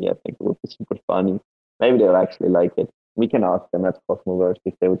great idea. I think it would be super funny. Maybe they'll actually like it. We can ask them at Cosmoverse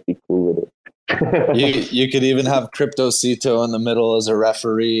if they would be cool with it. you could even have Cryptocito in the middle as a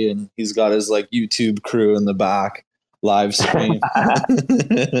referee, and he's got his like YouTube crew in the back. live stream.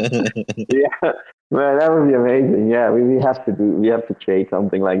 Yeah, man, that would be amazing. Yeah, we have to create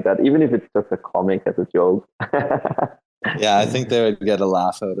something like that, even if it's just a comic as a joke. Yeah, I think they would get a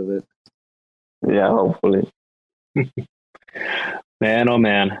laugh out of it. Yeah, hopefully. Man, oh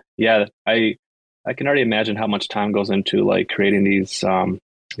man, yeah, I can already imagine how much time goes into like creating these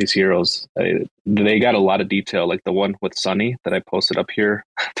heroes. They got a lot of detail, like the one with Sunny that I posted up here.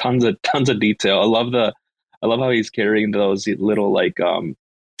 tons of detail. I love how he's carrying those little like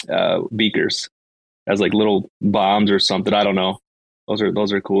beakers as like little bombs or something. I don't know.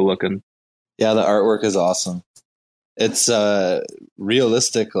 Those are cool looking. Yeah, the artwork is awesome. It's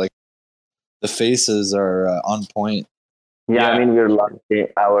realistic. Like the faces are on point. Yeah, I mean, we're lucky.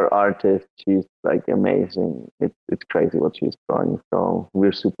 Our artist, she's like amazing. It's crazy what she's drawing. So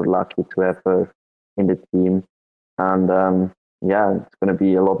we're super lucky to have her in the team. And yeah, it's going to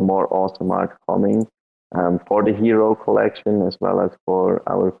be a lot more awesome art coming for the hero collection as well as for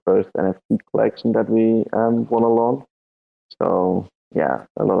our first NFT collection that we want to launch. So yeah,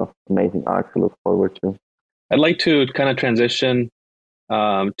 a lot of amazing art to look forward to. I'd like to kind of transition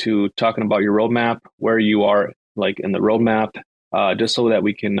to talking about your roadmap, where you are like in the roadmap, just so that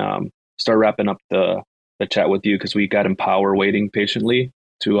we can start wrapping up the chat with you, because we got Empower waiting patiently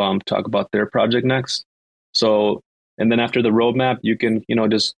to talk about their project next. So, and then after the roadmap, you can,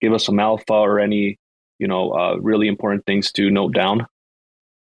 just give us some alpha or any, really important things to note down.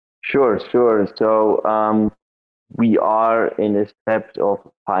 Sure. So we are in the steps of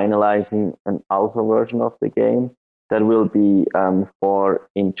finalizing an alpha version of the game that will be for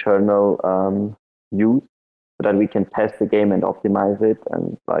internal use, so that we can test the game and optimize it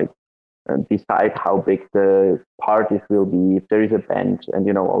and decide how big the parties will be, if there is a bench,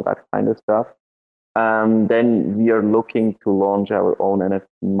 and all that kind of stuff. Then we are looking to launch our own NFT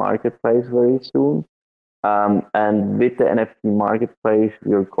marketplace very soon. And with the NFT marketplace,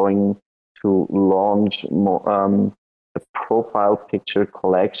 we're going to launch a profile picture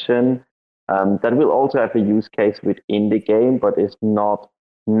collection that will also have a use case within the game, but it's not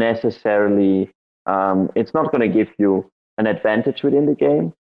necessarily, it's not going to give you an advantage within the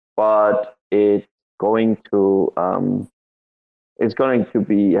game, but it's going to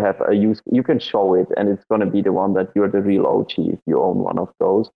be have a use. You can show it, and it's going to be the one that you're the real OG if you own one of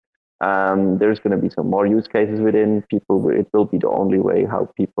those. There's going to be some more use cases within people. It will be the only way how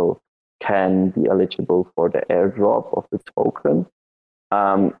people can be eligible for the airdrop of the token.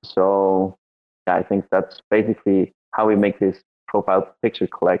 So yeah, I think that's basically how we make this profile picture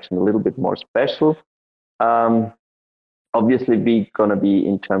collection a little bit more special. Obviously, we're going to be,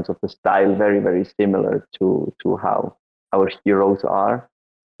 in terms of the style, very, very similar to how our heroes are.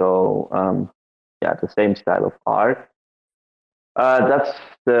 So yeah, the same style of art. That's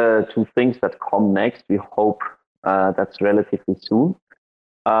the two things that come next. We hope that's relatively soon.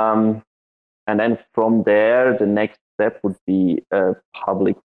 And then from there, the next step would be a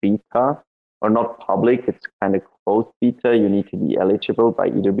public beta, or not public, it's kind of closed beta. You need to be eligible by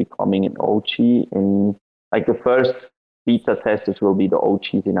either becoming an OG in, like, the first beta testers will be the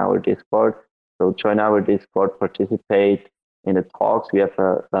OGs in our Discord. So join our Discord, participate in the talks. We have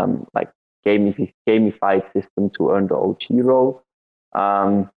a gamified system to earn the OG role.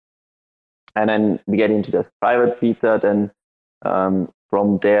 And then we get into the private beta. Then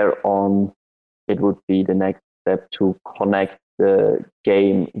from there on, it would be the next step to connect the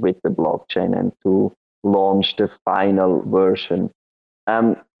game with the blockchain and to launch the final version.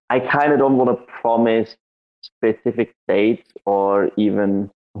 I kind of don't want to promise specific dates or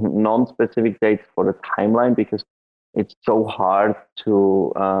even non-specific dates for the timeline, because it's so hard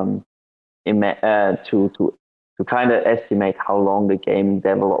to kind of estimate how long the game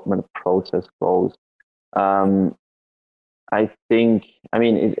development process goes. I think,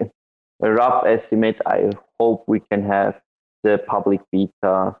 a rough estimate, I hope we can have the public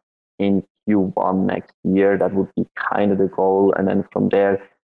beta in Q1 next year. That would be kind of the goal. And then from there,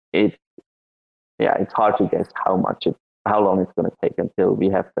 it's hard to guess how long it's going to take until we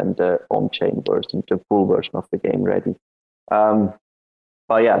have then the on-chain version, the full version of the game ready.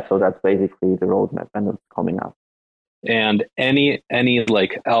 But yeah, so that's basically the roadmap, and it's coming up. And any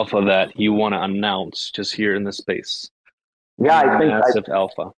like alpha that you want to announce just here in the space? Yeah, I think massive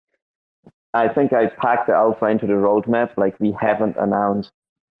alpha. I think I packed the alpha into the roadmap. Like, we haven't announced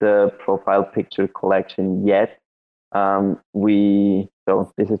the profile picture collection yet. So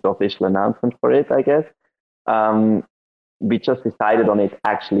this is the official announcement for it, I guess. We just decided on it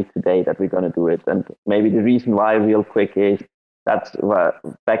actually today that we're going to do it. And maybe the reason why, real quick, is that's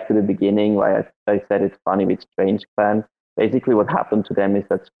back to the beginning, why I said it's funny with Strange Clan. basically what happened to them is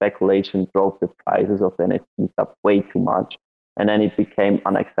that speculation drove the prices of the NFTs up way too much. And then it became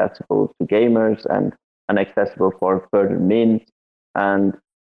inaccessible to gamers and inaccessible for further mints. And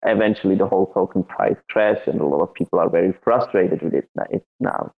eventually the whole token price crashed, and a lot of people are very frustrated with it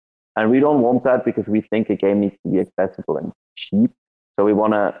now. And we don't want that, because we think a game needs to be accessible and cheap. So we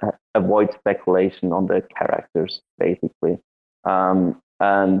want to avoid speculation on the characters, basically. And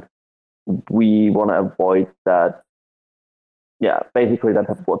we want to avoid that. Yeah, basically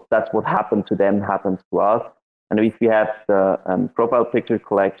that's what happened to them happens to us. And if we have the profile picture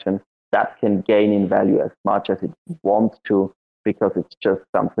collection, that can gain in value as much as it wants to, because it's just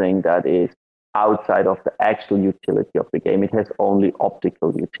something that is outside of the actual utility of the game. It has only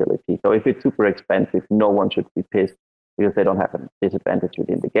optical utility. So if it's super expensive, no one should be pissed, because they don't have a disadvantage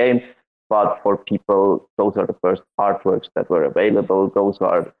within the game. But for people, those are the first artworks that were available.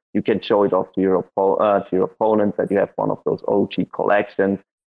 You can show it off to your opponent that you have one of those OG collections.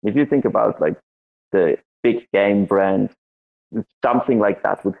 If you think about like the big game brands, something like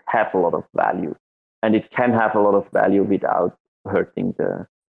that would have a lot of value, and it can have a lot of value without hurting the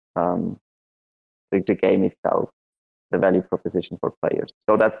game itself, the value proposition for players.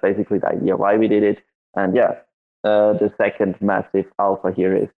 So that's basically the idea why we did it. And the second massive alpha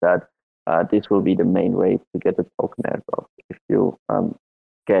here is that this will be the main way to get the token airdrop. If you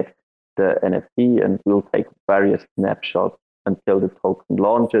get the NFT, and we'll take various snapshots until the token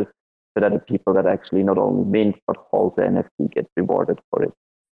launches, so that the people that actually not only mint but hold the NFT get rewarded for it.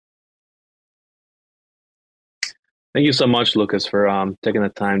 Thank you so much, Lucas, for taking the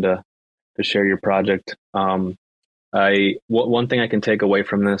time to share your project. One thing I can take away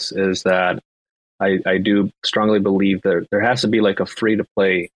from this is that I do strongly believe that there has to be like a free to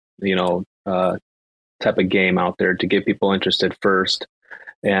play, type of game out there to get people interested first,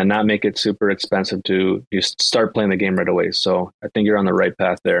 and not make it super expensive to just start playing the game right away. So I think you're on the right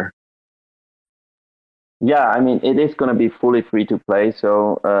path there. Yeah, I mean, it is going to be fully free to play,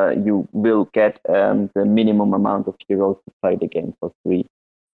 so you will get the minimum amount of heroes to play the game for free.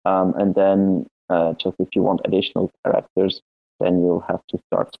 And then just if you want additional characters, then you'll have to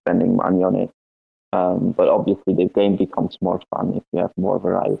start spending money on it. But obviously the game becomes more fun if you have more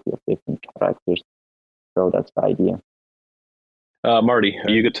variety of different characters. So that's the idea. Marty,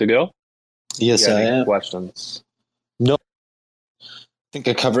 are you good to go? Yes, I am. Questions? No. I think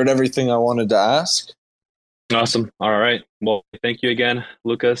I covered everything I wanted to ask. Awesome. All right. Well, thank you again,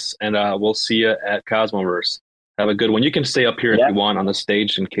 Lucas, and we'll see you at Cosmoverse. Have a good one. You can stay up here if you want on the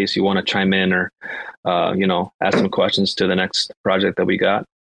stage in case you want to chime in or, ask some questions to the next project that we got.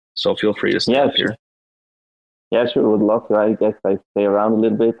 So feel free to stay up here. Yeah, sure. Would love to. I guess I stay around a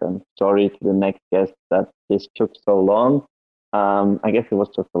little bit. I'm sorry to the next guest that this took so long. I guess it was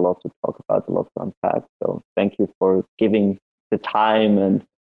just a lot to talk about, a lot to unpack. So thank you for giving the time and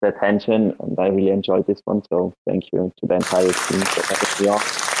the attention. And I really enjoyed this one. So thank you to the entire team for having me on.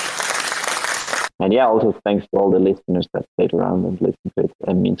 And also thanks to all the listeners that stayed around and listened to it.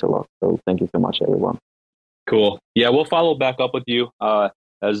 It means a lot. So thank you so much, everyone. Cool. Yeah, we'll follow back up with you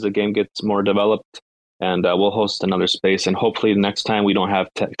as the game gets more developed. And we'll host another space, and hopefully next time we don't have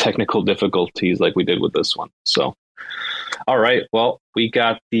technical difficulties like we did with this one. So, all right. Well, we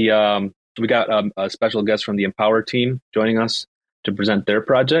got a special guest from the Empower team joining us to present their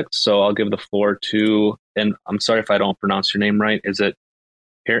project. So I'll give the floor to, and I'm sorry if I don't pronounce your name right. Is it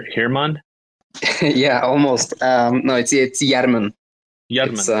Herman? Yeah, almost. No, it's Yarman.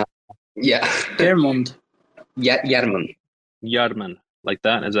 Yarman. Yeah. Hermond. Yarman. Yarman. Like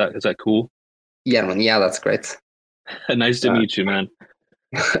that? Is that cool? Yarman, yeah, that's great. Nice to meet you, man.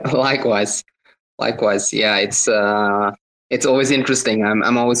 Likewise. Yeah, it's always interesting.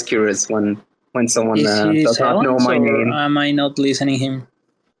 I'm always curious when someone does not know my name. Am I not listening him?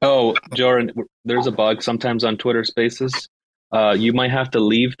 Oh, Joran, there's a bug sometimes on Twitter Spaces. You might have to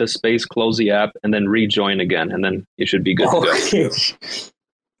leave the space, close the app, and then rejoin again, and then you should be good to go.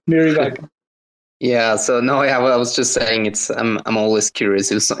 Very back. Yeah. So no, I was just saying I'm always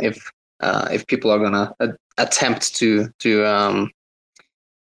curious if people are gonna attempt to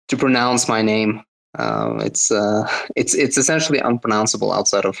pronounce my name. It's essentially unpronounceable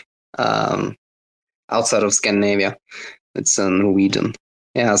outside of Scandinavia. It's Norwegian.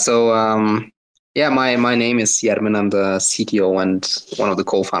 Yeah. So my name is Jermen. I'm the CTO and one of the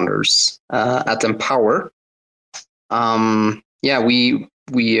co-founders at Empower.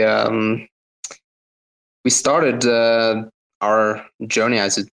 We started our journey, I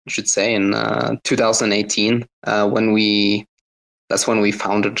should say, in 2018 that's when we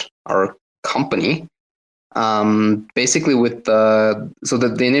founded our company. Basically, the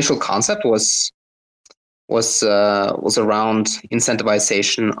initial concept was was around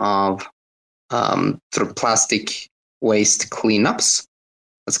incentivization of sort of plastic waste cleanups.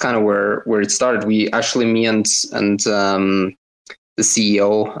 That's kind of where it started. We actually, me and the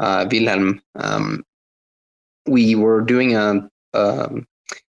CEO Wilhelm, we were doing a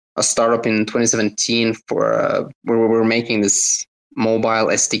startup in 2017 for where we were making this mobile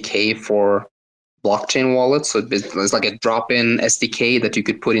SDK for blockchain wallets. So it's like a drop-in SDK that you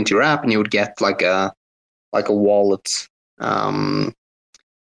could put into your app, and you would get like a wallet in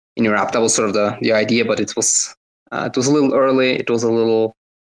your app. That was sort of the idea, but it was a little early. It was a little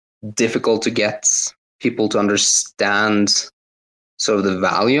difficult to get people to understand sort of the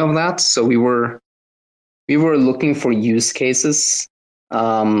value of that. So we were looking for use cases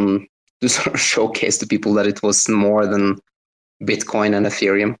to sort of showcase to people that it was more than Bitcoin and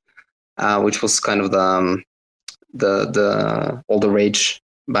Ethereum, which was kind of the all the rage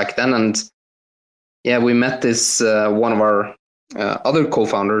back then. And yeah, we met this one of our other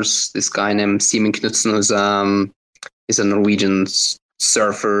co-founders, this guy named Simen Knutsen, who's a Norwegian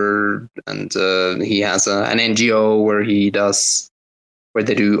surfer, and he has an NGO where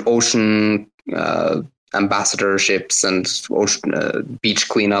they do ocean ambassadorships and ocean beach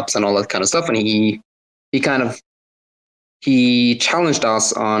cleanups and all that kind of stuff. And he challenged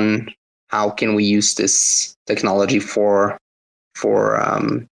us on how can we use this technology to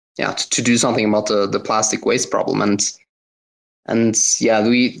do something about the plastic waste problem. And yeah,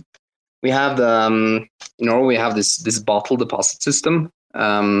 we have we have this bottle deposit system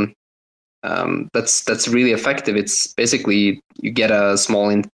that's really effective. It's basically you get a small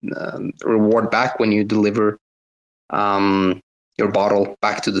reward back when you deliver your bottle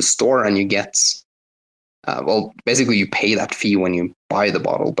back to the store, and you get basically you pay that fee when you buy the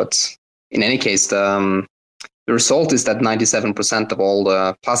bottle. But in any case, the result is that 97% of all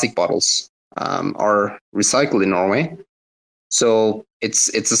the plastic bottles are recycled in Norway. So it's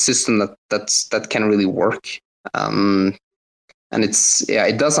a system that can really work, and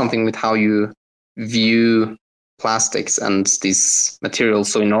it does something with how you view plastics and these materials.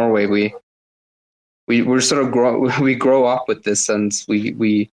 So in Norway, we're sort of grow up with this, and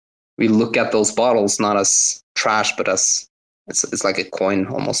we look at those bottles not as trash, but as it's like a coin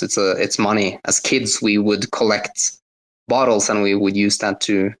almost. It's money. As kids, we would collect bottles and we would use that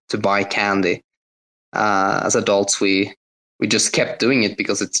to buy candy. As adults, we just kept doing it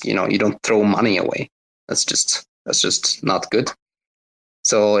because it's you don't throw money away. That's just not good.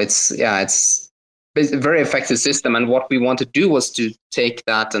 So it's a very effective system. And what we want to do was to take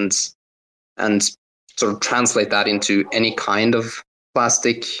that and sort of translate that into any kind of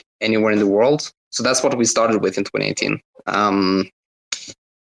plastic anywhere in the world. So that's what we started with in 2018.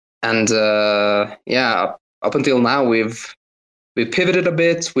 Up until now, we've pivoted a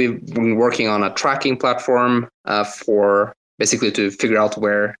bit. We've been working on a tracking platform for basically to figure out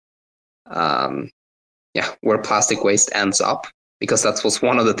where plastic waste ends up, because that was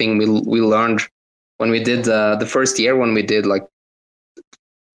one of the things we learned when we did the first year, when we did like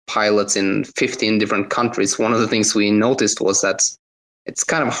pilots in 15 different countries. One of the things we noticed was that it's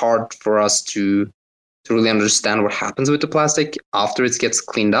kind of hard for us to really understand what happens with the plastic after it gets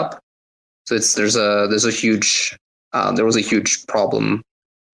cleaned up. So there was a huge problem,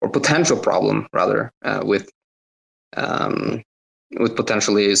 or potential problem rather, with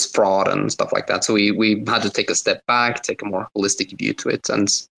potentially is fraud and stuff like that. So we had to take a step back, take a more holistic view to it, and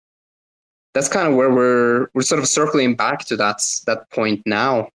that's kind of where we're sort of circling back to that point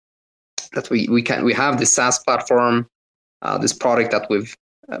now, that we have this SaaS platform, this product that we've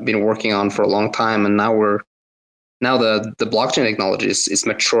been working on for a long time, and now the blockchain technology is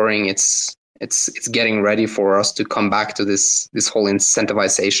maturing. It's getting ready for us to come back to this whole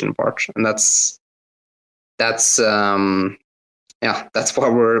incentivization part, and that's why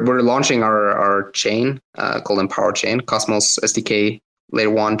we're launching our chain called Empower Chain, Cosmos SDK Layer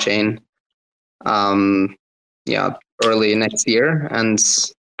 1 chain, early next year.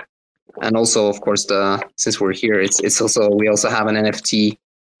 And also, of course, since we're here, we also have an NFT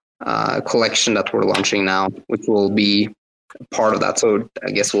collection that we're launching now, which will be part of that. So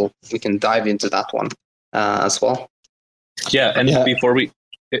I guess we can dive into that one as well. Yeah, and before we,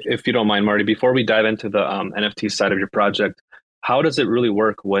 if you don't mind, Marty, before we dive into the NFT side of your project, how does it really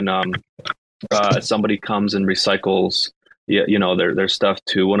work when somebody comes and recycles their stuff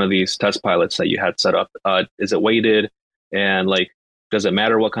to one of these test pilots that you had set up? Is it weighted, and does it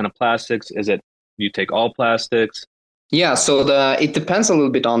matter what kind of plastics? Is it you take all plastics? Yeah, so it depends a little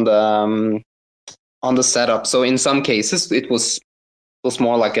bit on the setup. So in some cases it was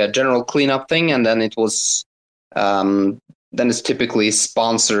more like a general cleanup thing, and then it's typically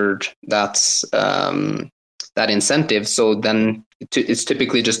sponsored that that incentive. So then it's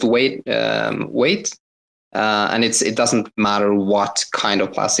typically just weight, and it doesn't matter what kind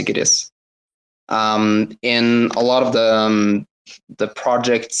of plastic it is. In a lot of the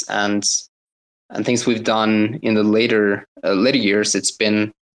projects and things we've done in the later years, it's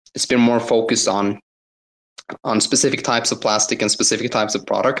been more focused on specific types of plastic and specific types of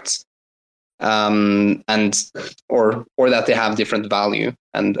products, and or that they have different value,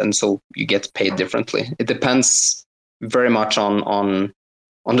 and so you get paid differently. It depends very much on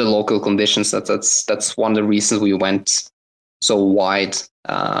the local conditions. That's one of the reasons we went so wide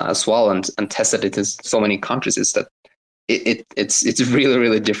as well and tested it in so many countries, is that it's really,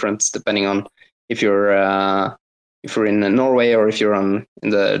 really different depending on if you're in Norway or if you're in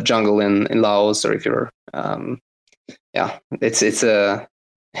the jungle in Laos, or if you're it's a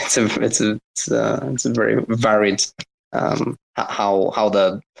very varied how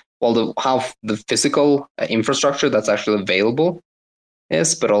the physical infrastructure that's actually available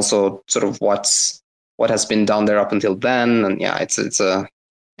is, but also sort of what has been done there up until then. And it's a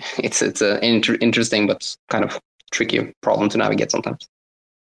interesting but kind of tricky problem to navigate sometimes.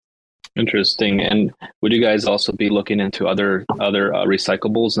 Interesting. And would you guys also be looking into other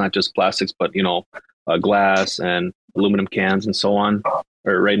recyclables, not just plastics, but glass and aluminum cans and so on?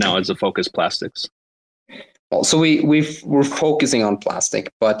 Or right now is the focus plastics? Well, so we're focusing on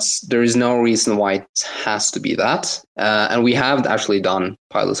plastic, but there is no reason why it has to be that. And we have actually done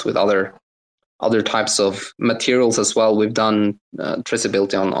pilots with other types of materials as well. We've done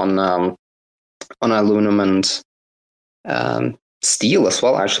traceability on aluminum and steel as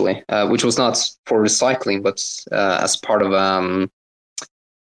well, actually, which was not for recycling, but as part of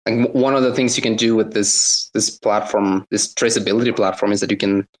like one of the things you can do with this platform, this traceability platform, is that you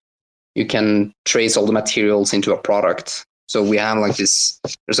can trace all the materials into a product. So we have like this.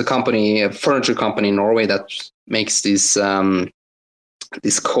 There's a furniture company in Norway that makes these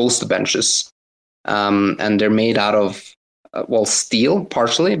coast benches, and they're made out of steel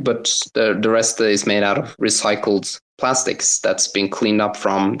partially, but the rest is made out of recycled plastics that's been cleaned up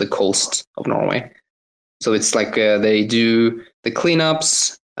from the coast of Norway. So it's like they do the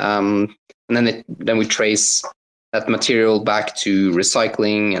cleanups, and then we trace that material back to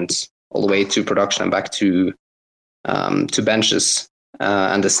recycling and all the way to production and back to benches,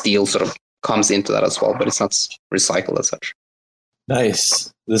 and the steel sort of comes into that as well, but it's not recycled as such.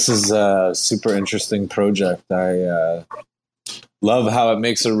 Nice. This is a super interesting project. I love how it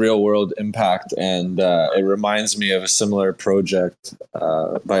makes a real world impact, and it reminds me of a similar project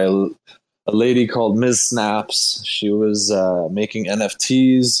by a lady called Ms. Snaps. She was making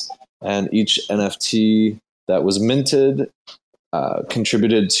NFTs, and each NFT that was minted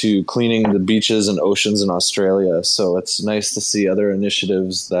contributed to cleaning the beaches and oceans in Australia. So it's nice to see other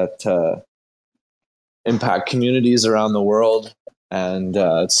initiatives that impact communities around the world, and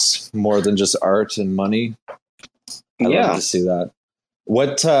it's more than just art and money. I love to see that.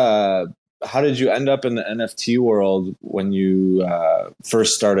 How did you end up in the NFT world when you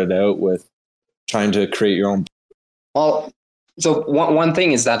first started out with trying to create your own? Well, so one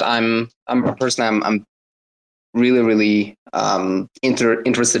thing is that I'm really, really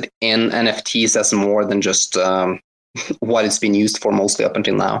interested in NFTs as more than just what it's been used for mostly up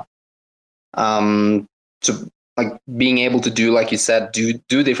until now. So like being able to do, like you said, do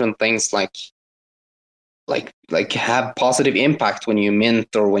different things like have positive impact when you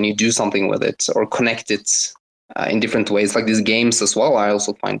mint or when you do something with it, or connect it in different ways, like these games as well. I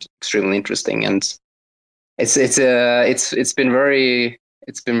also find extremely interesting, and it's been very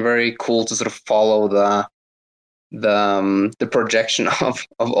cool to sort of follow the projection of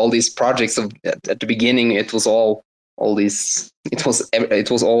all these projects. At the beginning, it was all these. It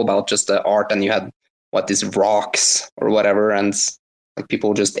was all about just the art, and you had these rocks or whatever, and like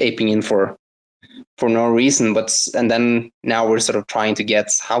people just aping in for no reason. And then now we're sort of trying to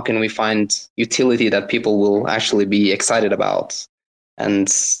get, how can we find utility that people will actually be excited about,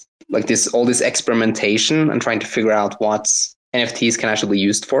 and like all this experimentation and trying to figure out what NFTs can actually be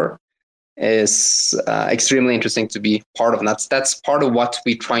used for is extremely interesting to be part of. And that's part of what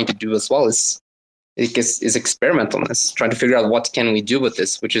we're trying to do as well, is experiment on this, trying to figure out what can we do with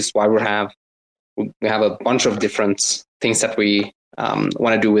this, which is why we have a bunch of different things that we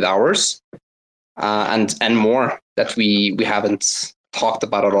want to do with ours, and more that we haven't talked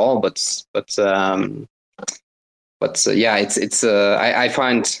about at all. But yeah, I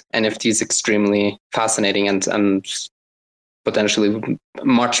find NFTs extremely fascinating and potentially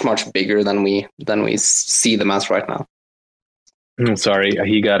much bigger than we see them as right now. Sorry,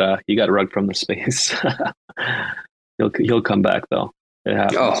 he got rugged from the space. He'll come back though. It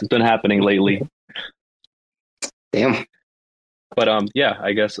happens. It's been happening lately. Damn. But yeah,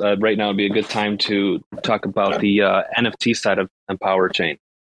 I guess right now would be a good time to talk about the NFT side of Empower Chain.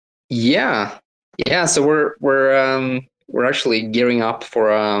 Yeah. So we're actually gearing up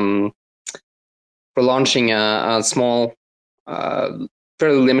for launching a small,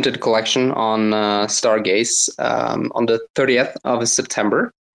 fairly limited collection on Stargaze on the 30th of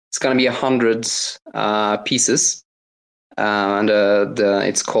September. It's going to be 100 pieces, and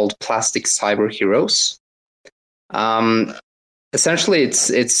it's called Plastic Cyber Heroes. Essentially, it's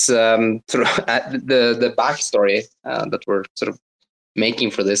sort of the backstory that we're sort of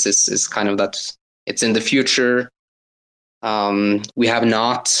making for this is kind of that it's in the future. We have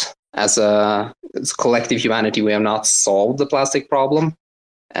not, as collective humanity, we have not solved the plastic problem,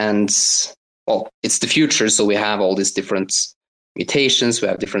 and well, it's the future, so we have all these different mutations, we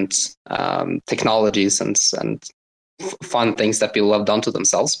have different technologies and fun things that people have done to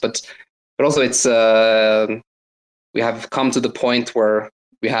themselves, but also it's we have come to the point where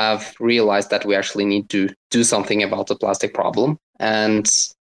we have realized that we actually need to do something about the plastic problem. And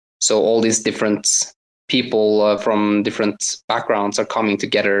so all these different people from different backgrounds are coming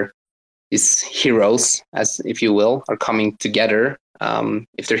together. These heroes, as if you will, are coming together.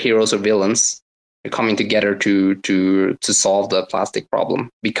 If they're heroes or villains, they're coming together to solve the plastic problem,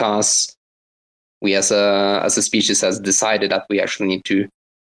 because we as a species has decided that we actually need to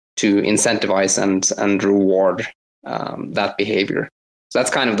incentivize and reward that behavior. So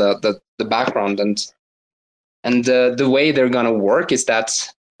that's kind of the background, and the way they're going to work is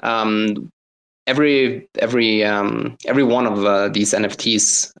that every one of these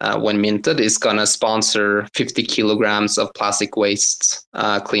NFTs when minted is going to sponsor 50 kilograms of plastic waste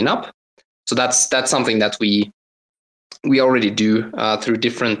cleanup. So that's something that we already do through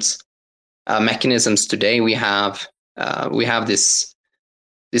different mechanisms today. We have these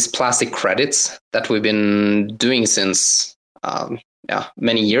plastic credits that we've been doing since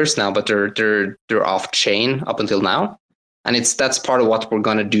many years now, but they're off chain up until now, and that's part of what we're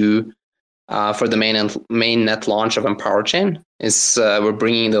gonna do for the main net launch of Empower Chain. Is we're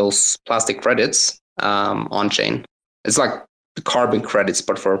bringing those plastic credits on chain. It's like the carbon credits,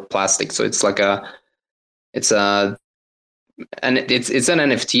 but for plastic. So it's like it's an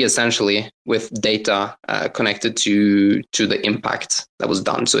NFT essentially with data connected to the impact that was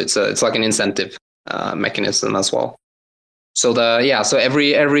done. So it's like an incentive mechanism as well. So so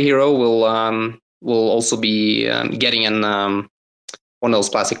every hero will also be getting one of those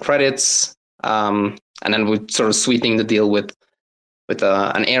plastic credits, and then we're sort of sweetening the deal with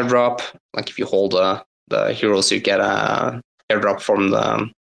an airdrop. Like if you hold the heroes, you get a airdrop from the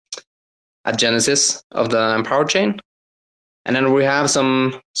Genesis of the Empower Chain. And then we have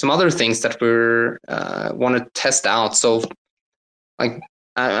some other things that we're want to test out. So, like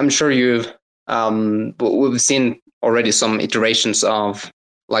I'm sure we've seen already some iterations of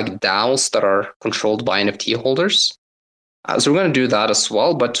like DAOs that are controlled by NFT holders. So we're going to do that as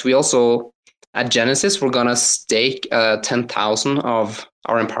well. But we also at Genesis we're going to stake 10,000 of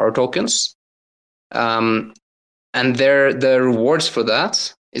our Empower tokens, and the rewards for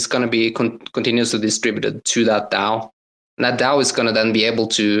that is going to be continuously distributed to that DAO. And that DAO is going to then be able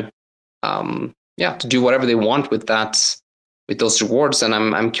to do whatever they want with those rewards. And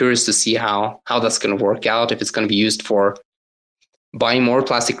I'm curious to see how that's going to work out. If it's going to be used for buying more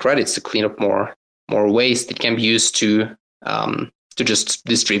plastic credits to clean up more waste, it can be used to just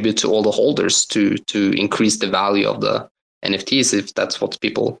distribute to all the holders to increase the value of the NFTs if that's what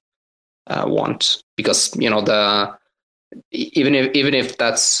people want. Because even if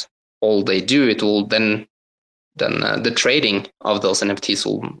that's all they do, it will then the trading of those NFTs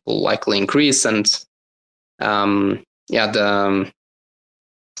will likely increase, and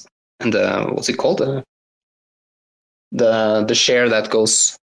what's it called, the share that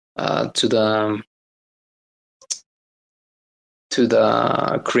goes to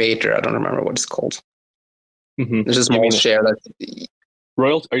the creator. I don't remember what it's called. Mm-hmm. There's a small share that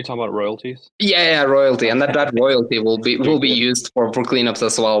royalty. Are you talking about royalties? Yeah, royalty, and that royalty will be used for cleanups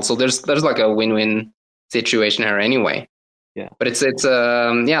as well. So there's like a win-win situation here anyway. Yeah, but it's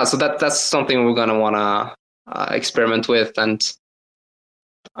so that's something we're gonna want to experiment with, and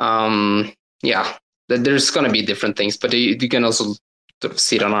there's gonna be different things, but you can also sort of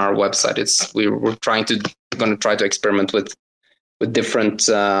see it on our website. We're gonna try to experiment with different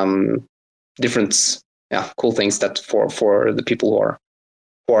cool things that for the people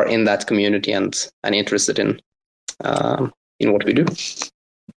who are in that community and interested in what we do.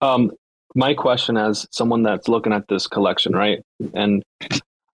 My question as someone that's looking at this collection, right? And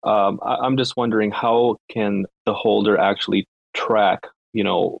I'm just wondering, how can the holder actually track,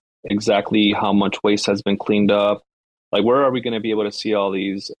 exactly how much waste has been cleaned up? Like, where are we going to be able to see all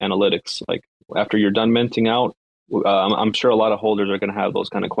these analytics? Like, after you're done minting out, I'm sure a lot of holders are going to have those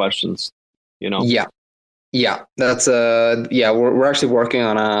kind of questions, you know? Yeah, that's we're actually working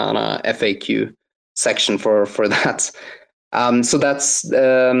on a FAQ section for that. So that's so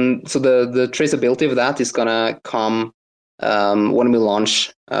the traceability of that is gonna come when we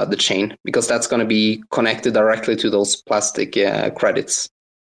launch the chain, because that's gonna be connected directly to those plastic credits.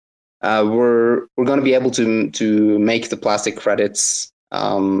 We're gonna be able to make the plastic credits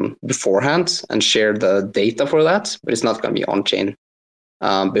beforehand and share the data for that, but it's not gonna be on chain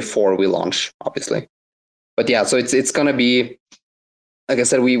before we launch, obviously. But yeah, so it's gonna be, like I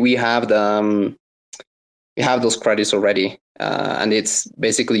said, we have the we have those credits already, and it's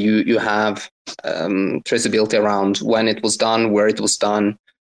basically you have traceability around when it was done, where it was done,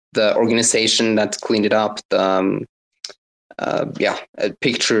 the organization that cleaned it up, the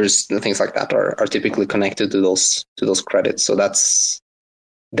pictures and things like that are typically connected to those credits. So that's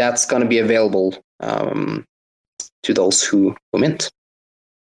going to be available to those who mint.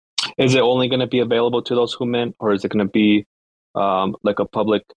 Is it only going to be available to those who mint, or is it going to be like a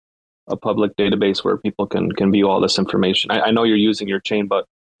public database where people can view all this information? I know you're using your chain, but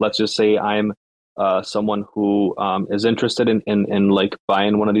let's just say I'm someone who is interested in like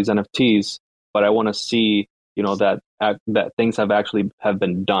buying one of these NFTs, but I want to see, you know, that things have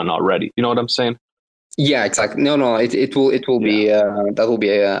been done already. You know what I'm saying? Yeah, exactly. No, it will be that will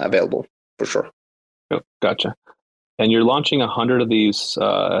be available for sure. Oh, gotcha. And you're launching 100 of these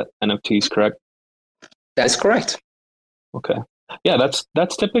NFTs, correct? That is correct. Okay. Yeah, that's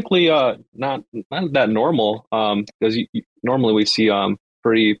typically not that normal, because normally we see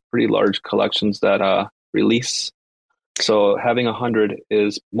pretty large collections that release. So having 100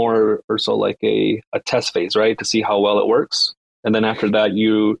 is more or so like a test phase, right? To see how well it works. And then after that,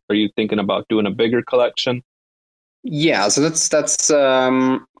 are you thinking about doing a bigger collection? Yeah, so that's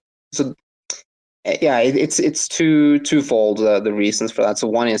so yeah, it's twofold, the reasons for that. So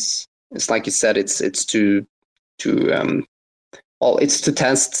one is, it's like you said, it's to it's to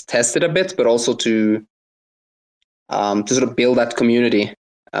test it a bit, but also to sort of build that community,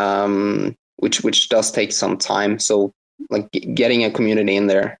 which does take some time. So like getting a community in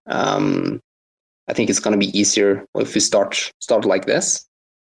there, I think it's going to be easier if we start like this.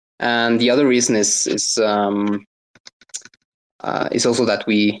 And the other reason is also that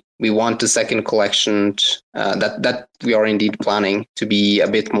we want the second collection that we are indeed planning to be a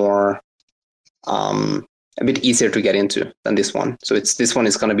bit more a bit easier to get into than this one. So this one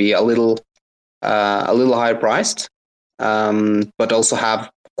is going to be a little higher priced, but also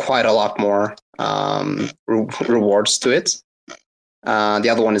have quite a lot more rewards to it. The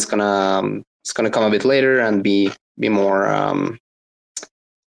other one is gonna come a bit later and be more a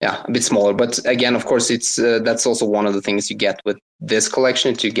bit smaller. But again, of course, it's that's also one of the things you get with this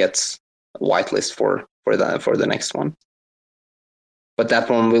collection. You get a whitelist for the next one. But that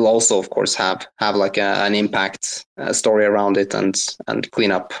one will also, of course, have like an impact story around it and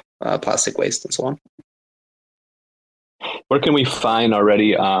clean up plastic waste and so on. Where can we find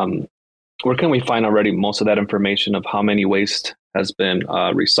already? Most of that information of how many waste has been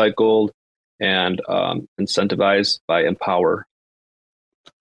recycled and incentivized by Empower?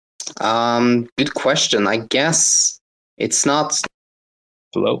 Good question. I guess it's not.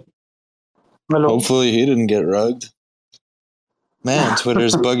 Hello. Hopefully he didn't get rugged. Man,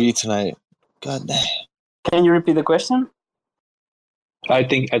 Twitter's buggy tonight. God damn. Can you repeat the question? I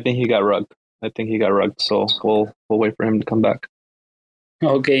think he got rugged. So we'll wait for him to come back.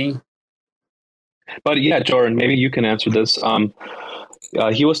 Okay. But yeah, Jordan, maybe you can answer this.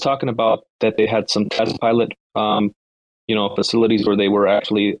 He was talking about that they had some test pilot, facilities where they were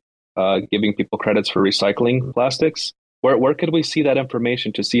actually giving people credits for recycling plastics. Where could we see that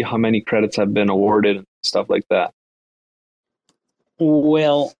information to see how many credits have been awarded and stuff like that?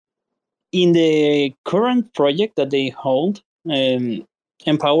 Well, in the current project that they hold,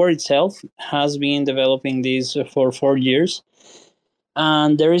 Empower itself has been developing this for 4 years.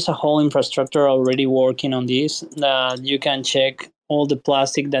 And there is a whole infrastructure already working on this that you can check all the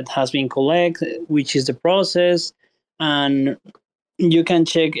plastic that has been collected, which is the process, and you can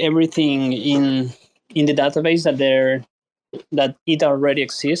check everything in the database that it already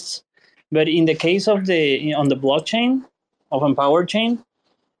exists. But in the case of on the blockchain of Empower Chain,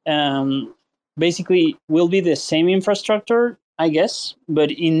 basically will be the same infrastructure, I guess,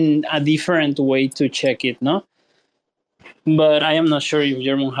 but in a different way to check it, no? But I am not sure if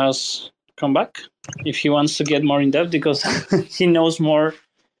German has come back, if he wants to get more in depth, because he knows more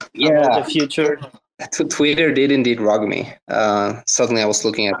about the future. Twitter did indeed rug me. Suddenly I was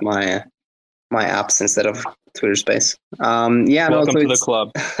looking at my apps instead of Twitter Space. Yeah, welcome no, so to the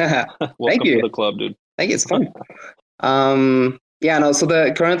club. Welcome you. to the club, dude. Thank you. It's fun. Yeah, no. So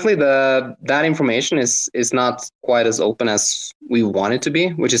currently that information is not quite as open as we want it to be,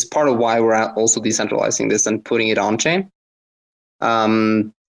 which is part of why we're also decentralizing this and putting it on chain.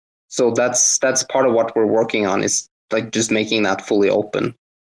 So that's part of what we're working on, is like just making that fully open.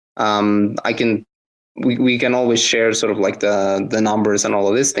 We can always share sort of like the numbers and all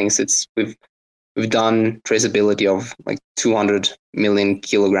of these things. We've done traceability of like 200 million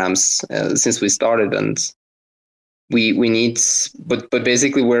kilograms since we started, and we need, but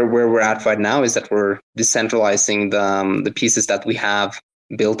basically where we're at right now is that we're decentralizing the pieces that we have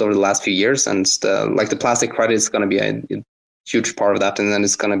built over the last few years, and the plastic credit is going to be a huge part of that, and then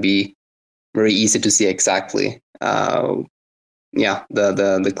it's going to be very easy to see exactly the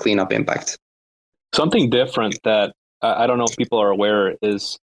cleanup impact. Something different that I don't know if people are aware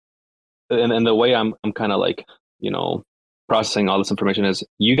is, and the way I'm kind of like, processing all this information is,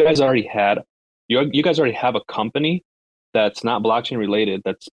 you guys already have a company that's not blockchain related,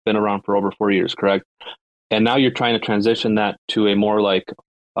 that's been around for over 4 years, correct? And now you're trying to transition that to a more like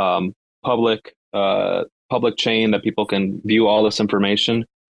public chain that people can view all this information.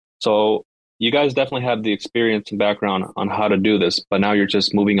 So you guys definitely have the experience and background on how to do this, but now you're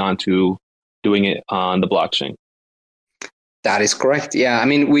just moving on to doing it on the blockchain. That is correct. Yeah, I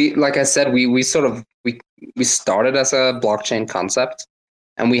mean, we started as a blockchain concept,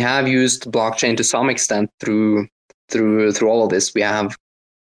 and we have used blockchain to some extent through all of this. We have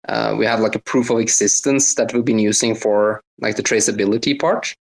like a proof of existence that we've been using for like the traceability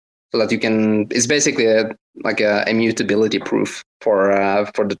part, so that it's basically a immutability proof for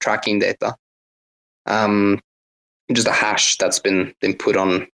the tracking data. Just a hash that's been put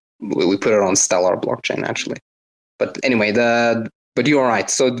on. We put it on Stellar blockchain actually. But anyway, but you're right.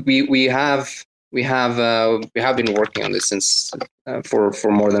 So we have been working on this since for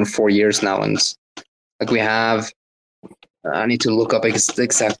more than 4 years now, and like we have. I need to look up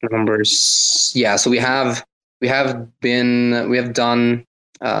exact numbers. Yeah, so we have done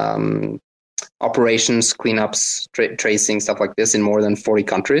operations, cleanups, tracing, stuff like this in more than 40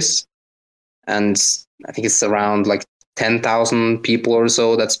 countries, and I think it's around like 10,000 people or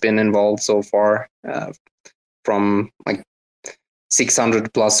so that's been involved so far, from like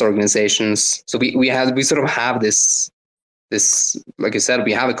 600 plus organizations. So we sort of have this, like I said,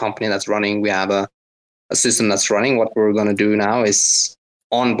 we have a company that's running. We have a system that's running. What we're going to do now is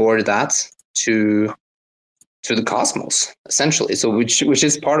onboard that to the Cosmos, essentially. So which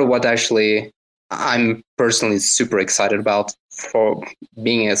is part of what actually I'm personally super excited about, for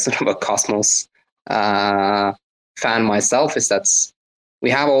being a sort of a Cosmos fan myself, is that we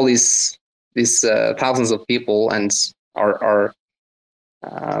have all these thousands of people, and our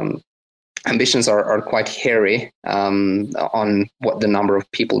ambitions are quite hairy on what the number of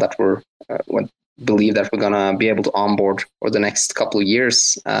people that we're believe that we're going to be able to onboard over the next couple of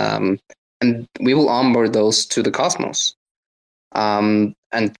years. And we will onboard those to the Cosmos. And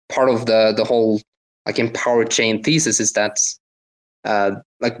part of the whole like empowered chain thesis is that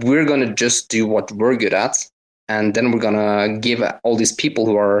like we're going to just do what we're good at. And then we're going to give all these people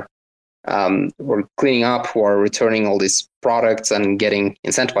who are cleaning up, who are returning all these products and getting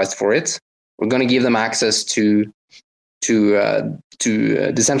incentivized for it, we're going to give them access to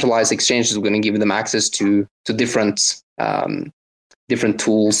decentralized exchanges. We're going to give them access to different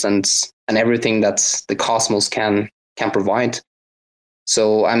tools and everything that the Cosmos can provide.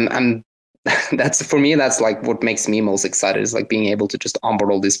 So I'm that's, for me, that's like what makes me most excited, is like being able to just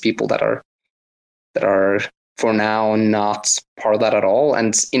onboard all these people that are for now not part of that at all.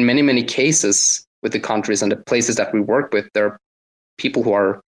 And in many cases with the countries and the places that we work with, there are people who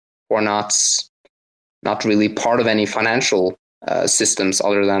are not really part of any financial systems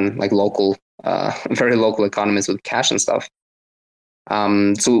other than like local, very local economies with cash and stuff.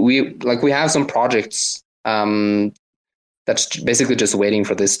 So we have some projects that's basically just waiting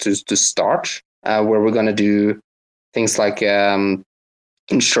for this to start, where we're going to do things like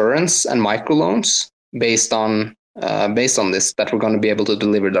insurance and microloans based on this, that we're going to be able to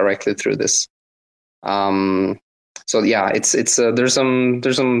deliver directly through this. So yeah, it's there's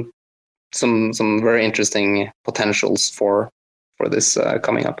some very interesting potentials for this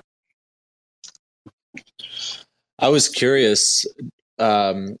coming up. I was curious,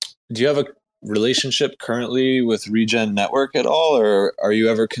 do you have a relationship currently with Regen Network at all, or are you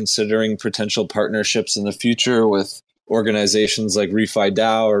ever considering potential partnerships in the future with organizations like Refi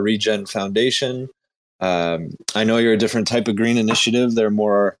DAO or Regen Foundation? I know you're a different type of green initiative. They're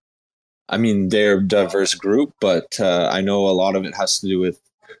more I mean, they're a diverse group, but I know a lot of it has to do with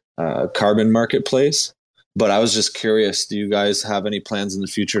Carbon Marketplace. But I was just curious, do you guys have any plans in the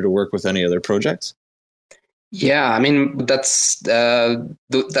future to work with any other projects? Yeah, I mean that's the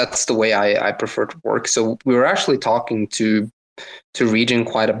way I prefer to work. So we were actually talking to Region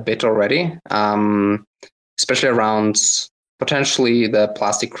quite a bit already, especially around potentially the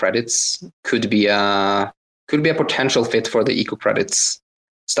plastic credits could be a potential fit for the eco credits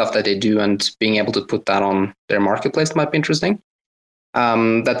stuff that they do, and being able to put that on their marketplace might be interesting.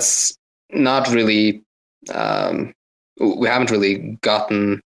 That's not really we haven't really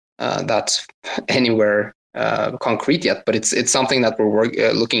gotten that anywhere concrete yet, but it's something that we're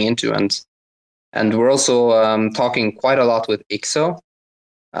looking into, and we're also talking quite a lot with ICSO,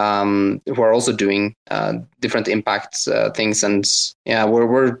 who are also doing different impact things, and yeah,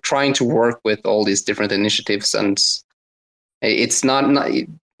 we're trying to work with all these different initiatives, and it's not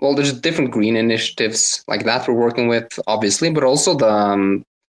well, there's different green initiatives like that we're working with, obviously, but also the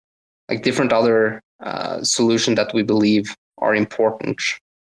like different other solutions that we believe are important.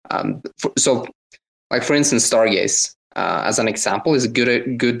 So, like for instance, Stargaze, as an example, is a good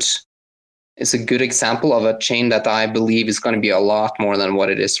example of a chain that I believe is going to be a lot more than what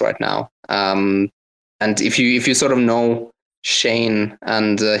it is right now. And if you sort of know Shane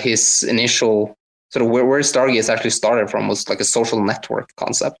and his initial sort of where Stargaze actually started from was like a social network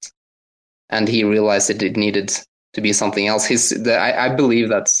concept, and he realized that it needed to be something else. I believe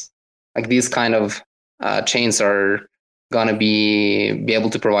that's like these kind of chains are gonna be able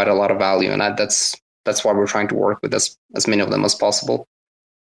to provide a lot of value, and that's why we're trying to work with as many of them as possible.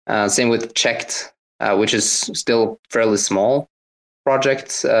 Same with Checked, which is still fairly small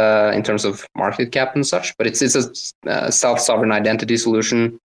project in terms of market cap and such, but it's a self-sovereign identity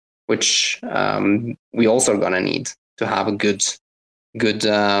solution, which we also are going to need to have a good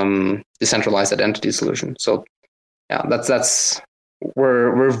decentralized identity solution. So yeah, that's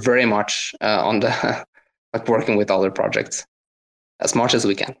we're very much on the like working with other projects as much as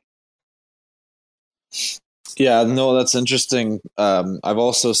we can. Yeah, no, that's interesting. I've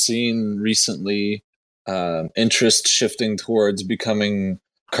also seen recently interest shifting towards becoming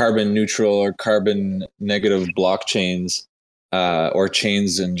carbon neutral or carbon negative blockchains or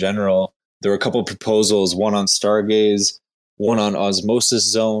chains in general. There were a couple of proposals, one on Stargaze, one on Osmosis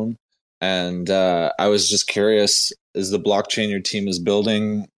Zone. And I was just curious, is the blockchain your team is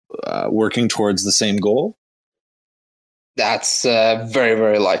building working towards the same goal? That's very,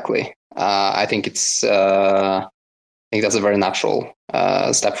 very likely. I think that's a very natural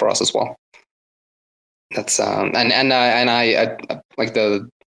step for us as well. That's and I like the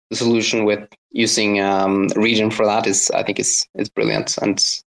solution with using Region for that is brilliant,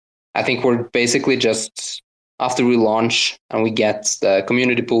 and I think we're basically just after we launch and we get the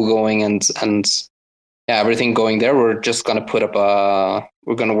community pool going and yeah, everything going there, we're just gonna put up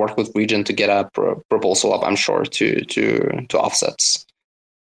we're gonna work with Region to get a proposal up, I'm sure, to offsets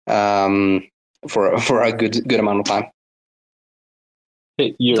for a good amount of time.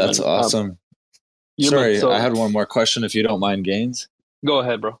 Hey, that's awesome. Sorry, I had one more question, if you don't mind, Gainzz. Go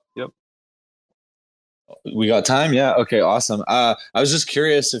ahead, bro. Yep. We got time? Yeah. Okay, awesome. I was just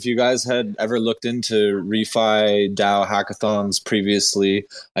curious if you guys had ever looked into ReFi DAO hackathons previously.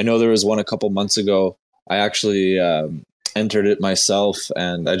 I know there was one a couple months ago. I actually entered it myself,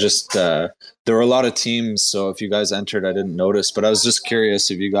 and I just there were a lot of teams, so if you guys entered, I didn't notice. But I was just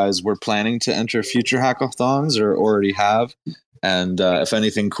curious if you guys were planning to enter future hackathons or already have, and if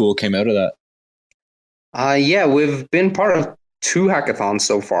anything cool came out of that. Yeah, we've been part of 2 hackathons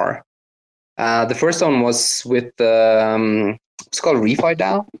so far. The first one was with it's called ReFi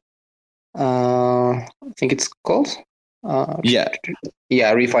DAO. I think it's called. Yeah,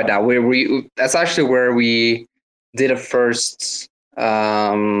 ReFi DAO. Where that's actually where we did a first.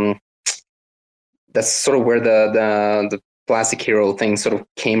 That's sort of where the Plastic Hero thing sort of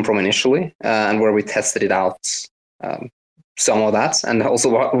came from initially, and where we tested it out. Some of that, and also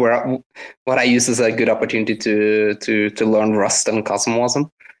what I use as a good opportunity to learn Rust and Cosmosm.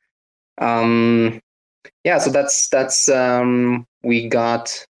 Yeah, so that's we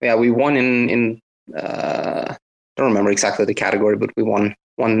won in I don't remember exactly the category, but we won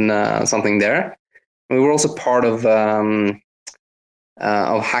something there. We were also part of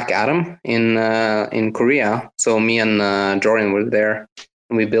Hack Atom in Korea. So me and Jordan were there,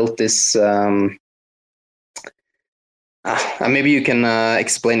 and we built this. Maybe you can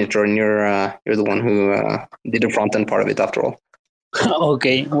explain it, Jordan. You're the one who did the front end part of it, after all.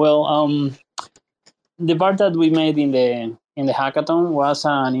 Okay. Well, the part that we made in the hackathon was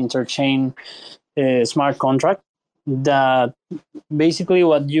an interchain smart contract that basically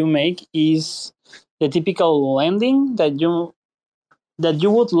what you make is the typical lending that you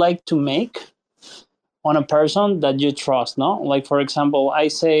would like to make on a person that you trust, no? Like, for example, I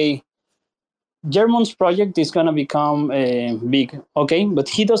say German's project is going to become big, okay? But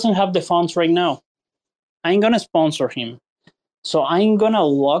he doesn't have the funds right now. I'm going to sponsor him. So I'm going to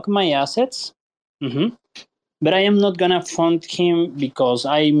lock my assets, but I am not going to fund him because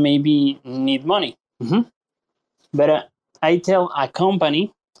I maybe need money. But I tell a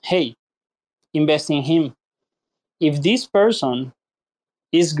company, hey, invest in him. If this person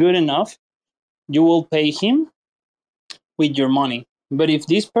is good enough, you will pay him with your money. But if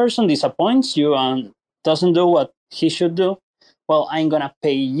this person disappoints you and doesn't do what he should do, well, I'm going to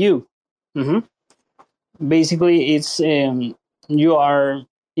pay you. Basically, it's you are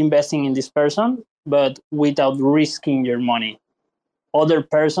investing in this person, but without risking your money. Other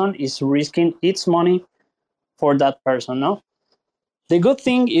person is risking its money for that person, no? The good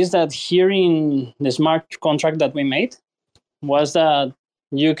thing is that here in the smart contract that we made was that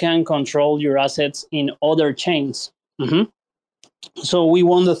you can control your assets in other chains. So we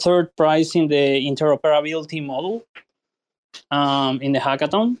won the third prize in the interoperability model in the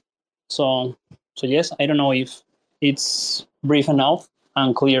hackathon. So yes, I don't know if it's brief enough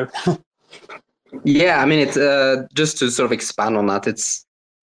and clear. Yeah, I mean, it's just to sort of expand on that. It's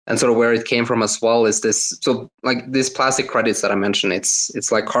and sort of where it came from as well is this. So like these plastic credits that I mentioned,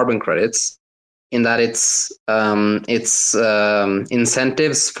 it's like carbon credits in that it's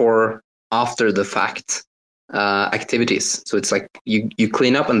incentives for after the fact activities. So it's like you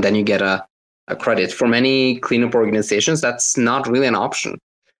clean up and then you get a credit. For many cleanup organizations, that's not really an option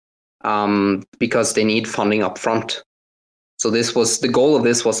because they need funding up front. So this was the goal of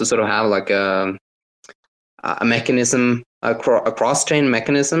this was to sort of have like a mechanism, a cross-chain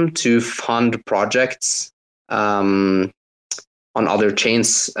mechanism to fund projects on other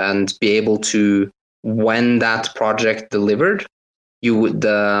chains and be able to, when that project delivered, you would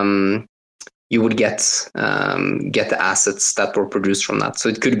get the assets that were produced from that. So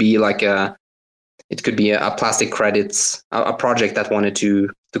it could be like a plastic credits, a project that wanted to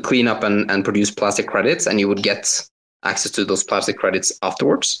clean up and produce plastic credits, and you would get access to those plastic credits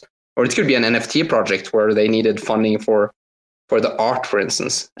afterwards. Or it could be an NFT project where they needed funding for the art, for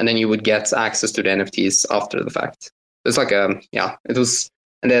instance, and then you would get access to the NFTs after the fact. It's like it was,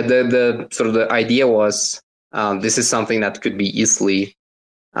 and the sort of the idea was this is something that could be easily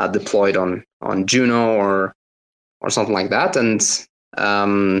deployed on Juno or something like that, and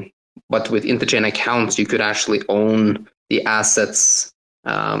but with interchain accounts, you could actually own the assets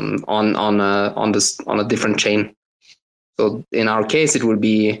on a different chain. So in our case, it would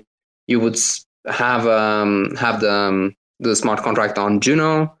be you would have the smart contract on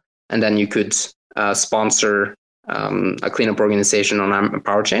Juno, and then you could sponsor a cleanup organization on a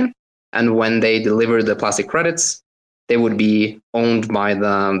power chain. And when they deliver the plastic credits, they would be owned by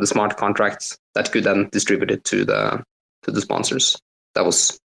the smart contracts that could then distribute it to the sponsors. That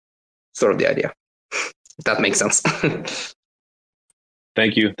was sort of the idea. If that makes sense.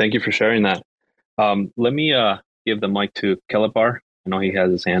 Thank you for sharing that. Let me give the mic to Kelipar. I know he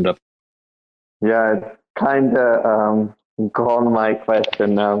has his hand up. Yeah, it's kind of gone my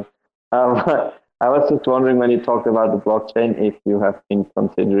question now. I was just wondering when you talked about the blockchain, if you have been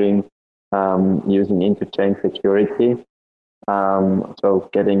considering using interchain security, so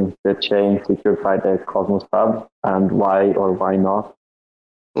getting the chain secured by the Cosmos Hub, and why or why not?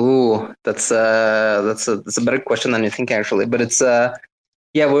 Ooh, that's a better question than you think, actually. But it's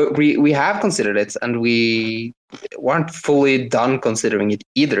we have considered it, and we weren't fully done considering it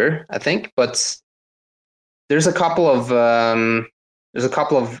either, I think. But there's a couple of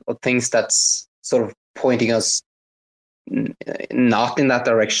things that's sort of pointing us not in that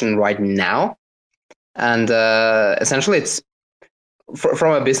direction right now. And essentially, it's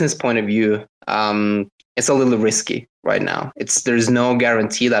from a business point of view, it's a little risky right now. There's no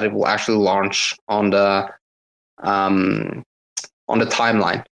guarantee that it will actually launch on the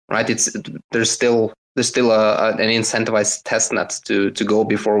timeline, right? There's still an incentivized testnet to go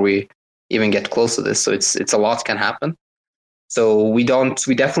before we even get close to this. So it's a lot can happen. So we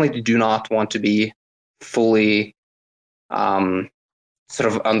definitely do not want to be fully sort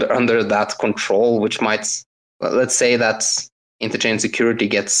of under that control, which might, let's say that interchain security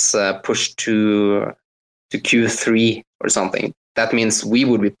gets pushed to Q3 or something. That means we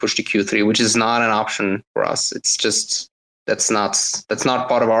would be pushed to Q3, which is not an option for us. It's just that's not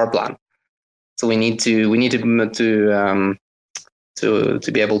part of our plan. So we need to be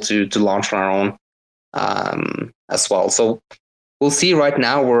able to launch on our own as well. So we'll see. Right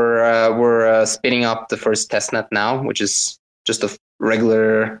now, we're spinning up the first testnet now, which is just a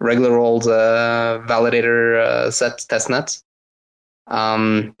regular old validator set testnet.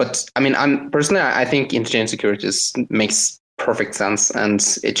 But I mean, I think interchain security makes perfect sense, and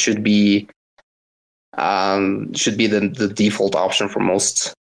it should be the default option for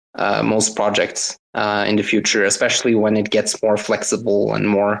most projects in the future, especially when it gets more flexible and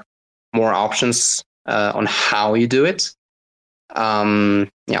more options on how you do it.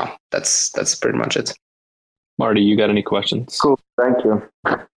 Yeah, that's pretty much it. Marty, you got any questions? Cool, thank you.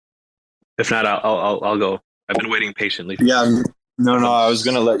 If not, I'll go. I've been waiting patiently. Yeah, no, I was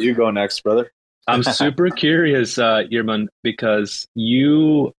gonna let you go next, brother. I'm super curious, Yerman, because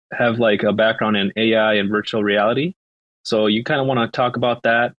you have like a background in AI and virtual reality. So you kind of want to talk about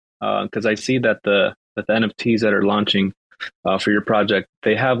that because I see that the NFTs that are launching for your project,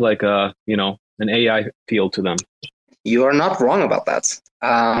 they have like an AI feel to them. You are not wrong about that.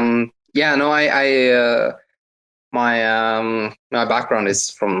 Yeah, no, my background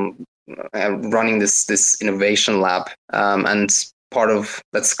is from running this innovation lab, and part of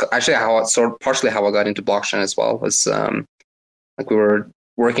that's actually partially how I got into blockchain as well. Was like we were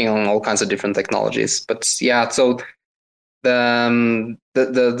working on all kinds of different technologies, but yeah, so the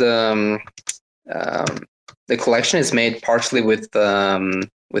collection is made partially with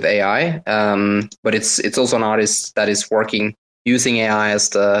AI, but it's also an artist that is working using AI as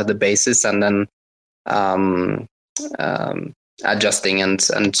the basis, and then adjusting and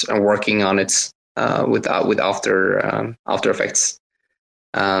working on it with After Effects.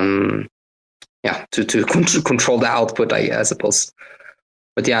 Yeah, to control the output, I suppose.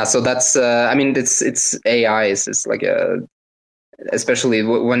 But yeah, so that's I mean, it's AI is like especially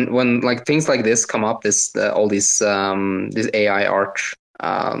when like things like this come up, all these AI art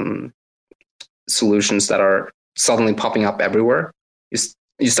solutions that are suddenly popping up everywhere.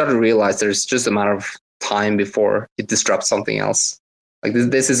 You start to realize there's just a matter of time before it disrupts something else. Like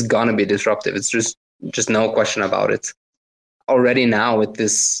this is gonna be disruptive. It's just no question about it. Already now with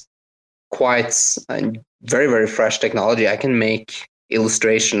this quite very, very fresh technology, I can make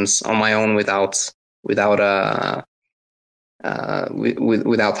illustrations on my own without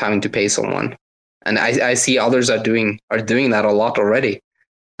having to pay someone. And I see others are doing that a lot already.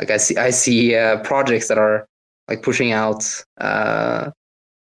 Like I see projects that are like pushing out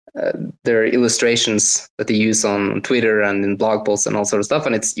their illustrations that they use on Twitter and in blog posts and all sort of stuff.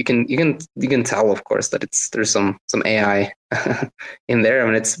 And it's you can tell, of course, that there's some AI in there. I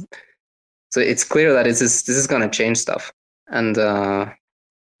mean, it's clear that this is going to change stuff. And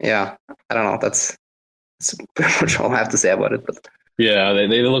yeah, I don't know. That's pretty much all I have to say about it. But yeah,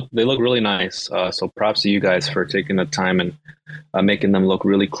 they look really nice. So props to you guys for taking the time and making them look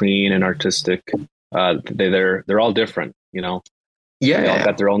really clean and artistic. They're all different, you know. Yeah, they all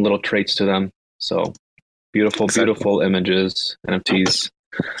got their own little traits to them. So beautiful images, NFTs.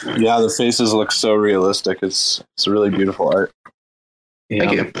 Yeah, the faces look so realistic. It's really beautiful art. Yeah.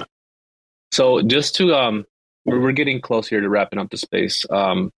 Thank you. So just to we're getting close here to wrapping up the space.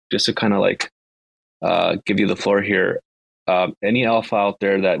 Just to kind of like give you the floor here. Any alpha out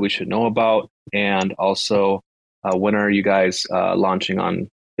there that we should know about, and also when are you guys launching on?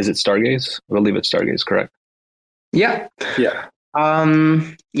 Is it Stargaze? I believe it's Stargaze, correct? Yeah.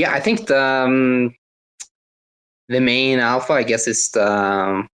 Yeah, I think the main alpha, I guess, is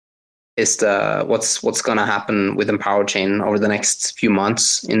what's going to happen with Empower Chain over the next few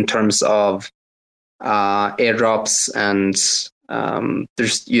months in terms of airdrops, and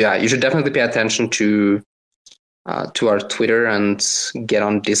you should definitely pay attention to our Twitter and get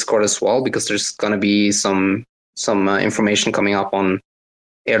on Discord as well, because there's going to be some information coming up on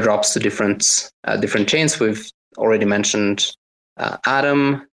airdrops to different chains. We've already mentioned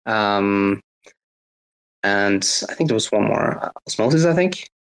Atom, and I think there was one more, Osmosis, I think,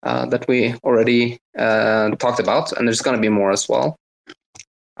 that we already talked about, and there's going to be more as well.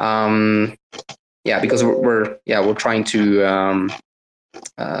 Yeah, because we're trying to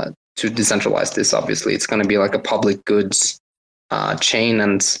decentralize this. Obviously, it's going to be like a public goods chain,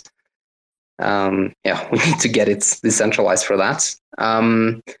 and we need to get it decentralized for that.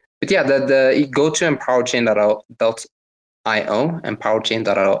 But yeah, you go to empowerchain.io,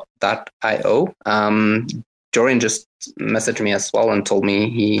 empowerchain.io. Dorian just messaged me as well and told me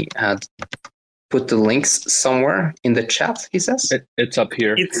he had put the links somewhere in the chat, he says. It's up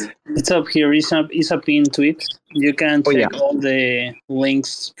here. It's up here. It's a pinned tweet. You can check all the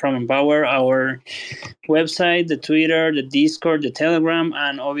links from Empower, our website, the Twitter, the Discord, the Telegram,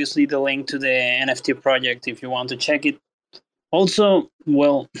 and obviously the link to the NFT project if you want to check it. Also,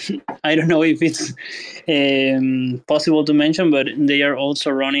 well, I don't know if it's possible to mention, but they are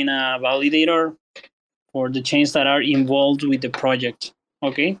also running a validator for the chains that are involved with the project.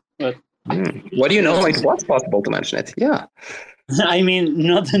 Okay, but what do you know? It was possible to mention it. Yeah. I mean,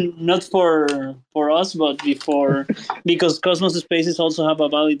 not for us, but because Cosmos Spaces also have a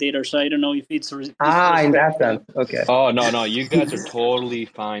validator. So I don't know if it's in that sense. Okay. Oh no, you guys are totally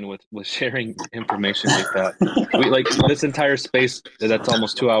fine with sharing information like that. We like this entire space that's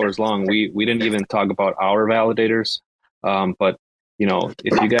almost 2 hours long. We didn't even talk about our validators, but you know,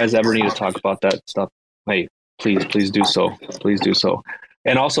 if you guys ever need to talk about that stuff, hey, please do so. Please do so.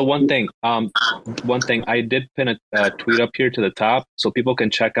 And also one thing I did pin a tweet up here to the top so people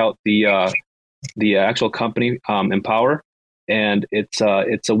can check out the actual company, Empower, and it's a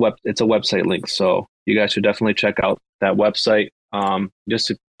website link. So you guys should definitely check out that website, just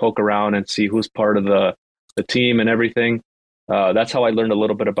to poke around and see who's part of the team and everything. That's how I learned a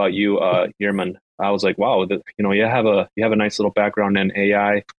little bit about you, Yerman. I was like, wow, you have a nice little background in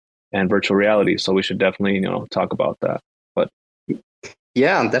AI and virtual reality, so we should definitely talk about that. But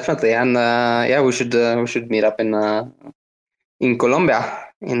yeah, definitely, and we should meet up in Colombia,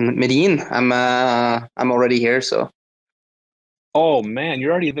 in Medellin. I'm already here, so. Oh man,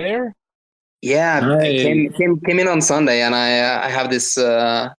 you're already there? Yeah, I came in on Sunday, and I have this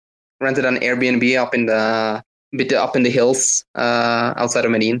rented an Airbnb up in the hills outside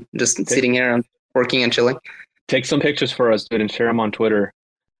of Medellin, just sitting here and working and chilling. Take some pictures for us, dude, and share them on Twitter.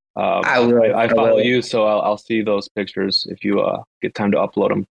 I will. I follow you, so I'll see those pictures if you get time to upload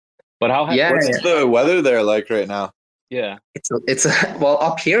them. But what's the weather there like right now? Yeah, it's well,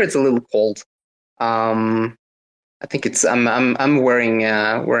 up here it's a little cold. I think it's I'm wearing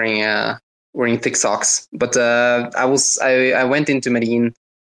thick socks, but I went into Medellin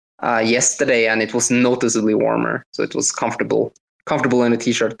yesterday, and it was noticeably warmer, so it was comfortable in a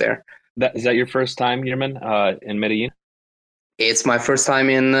t-shirt there. Is that your first time, Yerman, in Medellin? It's my first time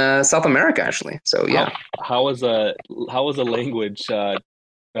in South America, actually. So yeah. How was a language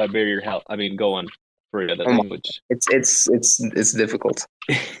barrier help? I mean, going for the language. It's difficult.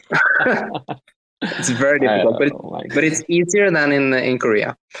 It's very difficult, but it's easier than in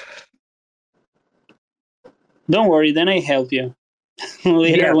Korea. Don't worry, then I help you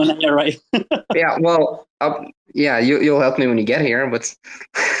later when I arrive. Yeah, well, you'll help me when you get here, but.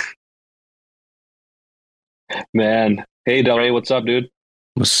 Man. Hey, Del Rey, what's up, dude?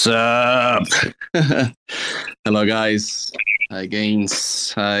 What's up? Hello, guys. Hi,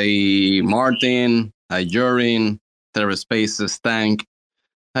 Gains. Hi, Martin. Hi, Jorin. Terra Spaces, Tank.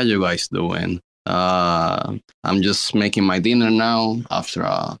 How you guys doing? I'm just making my dinner now after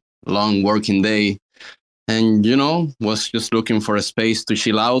a long working day. And, was just looking for a space to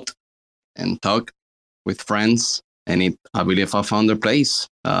chill out and talk with friends. And I believe I found a place.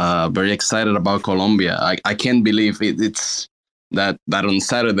 Very excited about Colombia. I can't believe it's that on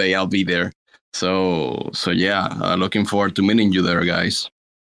Saturday I'll be there. So yeah, looking forward to meeting you there, guys.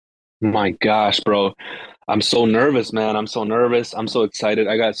 My gosh, bro. I'm so nervous, man. I'm so nervous. I'm so excited.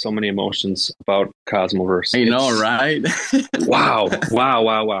 I got so many emotions about Cosmoverse. I know, right? Wow.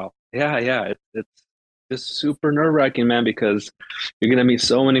 Yeah. It's just super nerve-wracking, man, because you're going to meet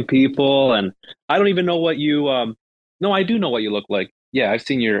so many people, and I don't even know what you... No, I do know what you look like. Yeah, I've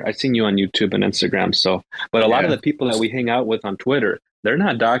seen you on YouTube and Instagram. So, but a lot of the people that we hang out with on Twitter, they're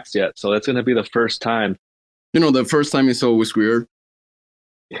not doxed yet. So that's going to be the first time. The first time is always weird.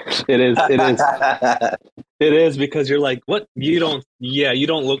 It is. It is, because you're like, what? You don't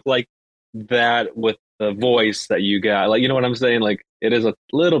look like that with the voice that you got. Like, you know what I'm saying? Like, it is a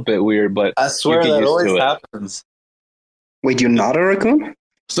little bit weird, but I swear that always happens. Wait, you're not a raccoon?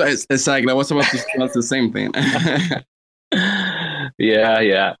 So it's like I was about to say the same thing.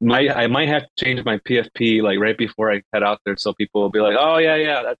 Yeah. I might have to change my PFP like right before I head out there, so people will be like, "Oh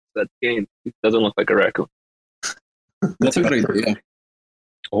yeah, that's Gain. It doesn't look like a raccoon." That's a good idea.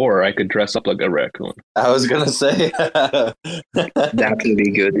 Or I could dress up like a raccoon. I was gonna say that would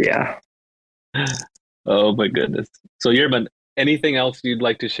be good. Yeah. Oh my goodness. So Yerman, anything else you'd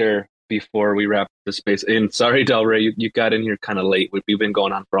like to share before we wrap the space? And sorry, Del Rey, you got in here kind of late. We've been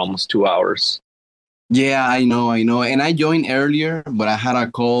going on for almost 2 hours. Yeah, I know. And I joined earlier, but I had a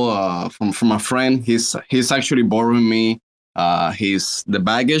call from a friend. He's actually borrowing me the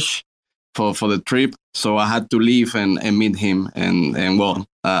baggage for the trip. So I had to leave and meet him. And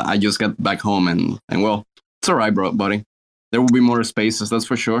I just got back home and it's all right, buddy. There will be more spaces, that's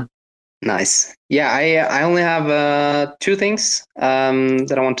for sure. Nice. Yeah, I only have 2 things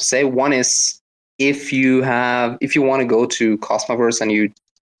that I want to say. One is if you want to go to Cosmoverse and you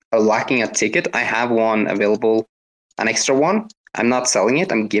are lacking a ticket, I have one available an extra one. I'm not selling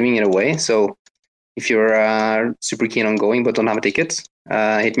it. I'm giving it away. So if you're super keen on going but don't have a ticket,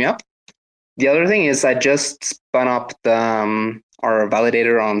 hit me up. The other thing is I just spun up our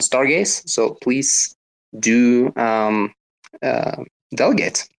validator on Stargaze. So please do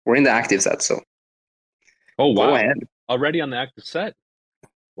delegate. We're in the active set. So oh, wow. Go ahead. Already on the active set?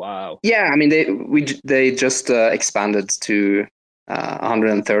 Wow. Yeah, I mean they just expanded to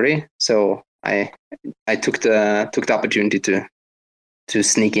 130. So I took the opportunity to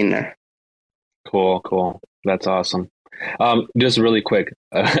sneak in there. Cool. That's awesome. Just really quick,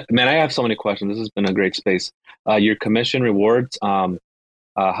 man, I have so many questions. This has been a great space. Your commission rewards, how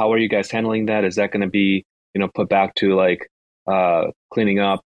are you guys handling that? Is that going to be, put back to like cleaning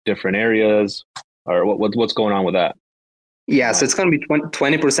up different areas, or what's going on with that? Yeah, so it's going to be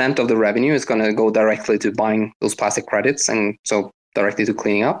 20% of the revenue is going to go directly to buying those plastic credits, and so directly to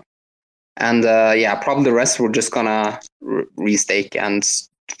cleaning up. And probably the rest we're just going to restake and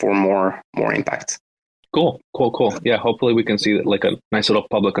for more impact. Cool. Yeah, hopefully we can see like a nice little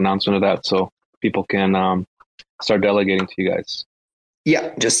public announcement of that so people can start delegating to you guys.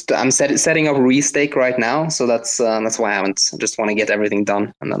 Yeah, just I'm setting up restake right now, so that's why I haven't. I just want to get everything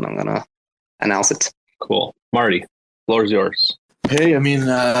done, and then I'm gonna announce it. Cool, Marty, floor's yours. Hey, I mean,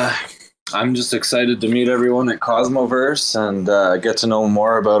 I'm just excited to meet everyone at Cosmoverse and get to know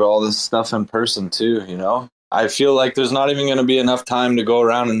more about all this stuff in person too. I feel like there's not even going to be enough time to go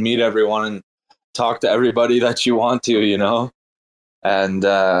around and meet everyone and talk to everybody that you want to, and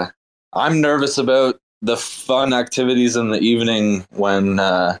I'm nervous about the fun activities in the evening when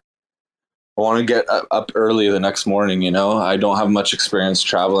I want to get up early the next morning. I don't have much experience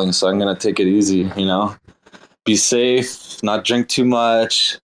traveling, so I'm going to take it easy, be safe, not drink too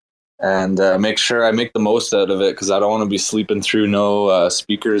much, and make sure I make the most out of it, because I don't want to be sleeping through no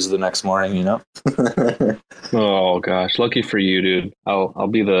speakers the next morning, Oh gosh, lucky for you, dude. I'll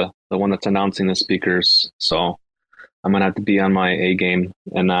be the one that's announcing the speakers, so I'm gonna have to be on my A game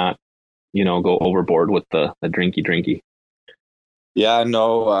and not go overboard with the drinky. Yeah,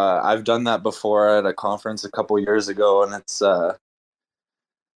 no, I've done that before at a conference a couple years ago, and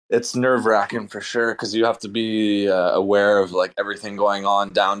it's nerve-wracking for sure, because you have to be aware of like everything going on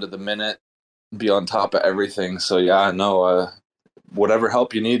down to the minute, be on top of everything. So yeah, no, whatever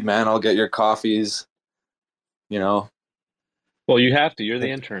help you need, man, I'll get your coffees, Well, you have to. You're the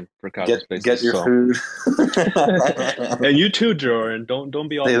intern for Cosmo Spaces. Get your food. And you too, Jordan. Don't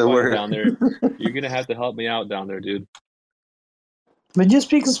be all quiet down there. You're gonna have to help me out down there, dude. But you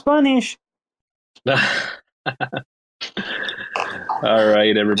speak Spanish. All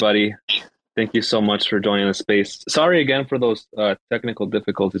right, everybody. Thank you so much for joining the space. Sorry again for those technical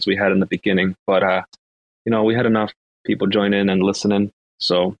difficulties we had in the beginning, but we had enough people join in and listening.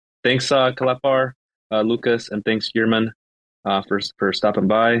 So thanks, Kalapar, Lucas, and thanks, Yerman, for stopping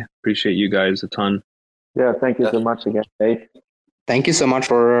by. Appreciate you guys a ton. Yeah, thank you so much again, Dave. Thank you so much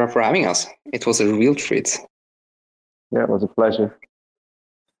for having us. It was a real treat. Yeah, it was a pleasure.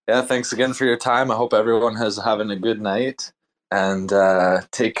 Yeah, thanks again for your time. I hope everyone is having a good night, and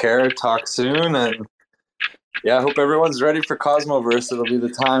take care. Talk soon, and yeah, I hope everyone's ready for Cosmoverse. It'll be the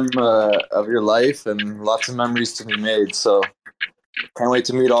time of your life and lots of memories to be made. So can't wait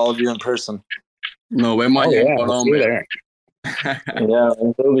to meet all of you in person. No vemos allá en Colombia. Yeah,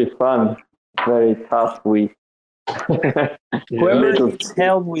 it will be fun. Very tough week. Whoever needs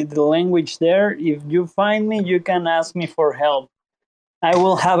help with the language there, if you find me, you can ask me for help. I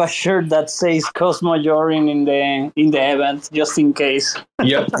will have a shirt that says Cosmo Jorin in the event, just in case.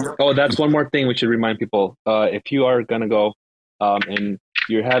 Yep. Oh, that's one more thing we should remind people. If you are gonna go and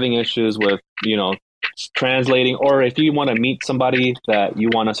you're having issues with translating, or if you want to meet somebody that you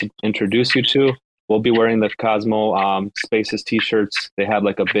want us to introduce you to, we'll be wearing the Cosmo Spaces t-shirts. They have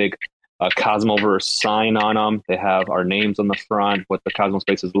like a big Cosmoverse sign on them. They have our names on the front with the Cosmo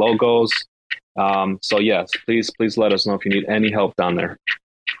Spaces logos. So yes, please let us know if you need any help down there.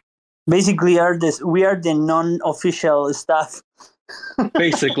 Basically, we are the non-official staff.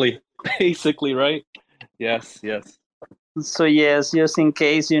 Basically, right? Yes. So yes, just in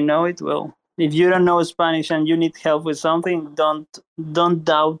case it will. If you don't know Spanish and you need help with something, don't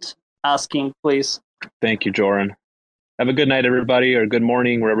doubt asking, please. Thank you, Joran. Have a good night, everybody, or good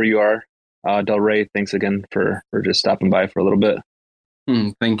morning, wherever you are. Del Rey, thanks again for just stopping by for a little bit.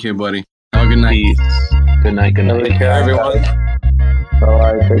 Thank you, buddy. Have a good night. Peace. Good night. Take care, everyone.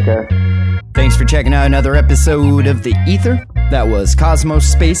 Bye. Take care. Thanks for checking out another episode of The Ether. That was Cosmos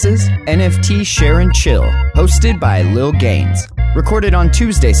Spaces, NFT Share and Chill, hosted by LiLGainzz. Recorded on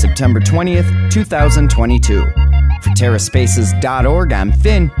Tuesday, September 20th, 2022. For TerraSpaces.org, I'm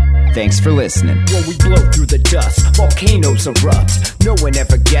Finn. Thanks for listening. When we blow through the dust, volcanoes erupt. No one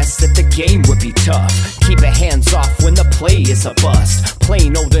ever guessed that the game would be tough. Keep it hands off when the play is a bust.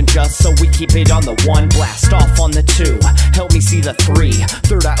 Plain old and just, so we keep it on the 1. Blast off on the 2. Help me see the 3.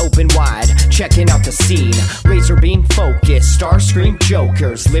 Third eye open wide, checking out the scene. Laser beam focus, star scream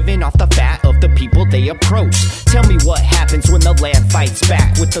jokers. Living off the fat of the people they approach. Tell me what happens when the land fights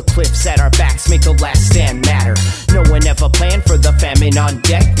back. With the cliffs at our backs, make the last stand matter. No one ever planned for the famine on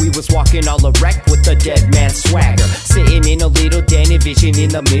deck. We was walking all erect with the dead man swagger. Sitting in a little den, vision in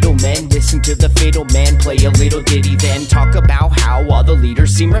the middle, men. Listen to the fiddle man play a little ditty, then talk about how all the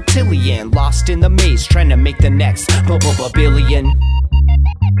leaders seem reptilian. Lost in the maze, trying to make the next billion.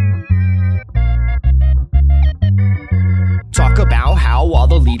 Talk about how all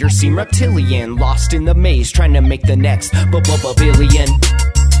the leaders seem reptilian. Lost in the maze, trying to make the next billion.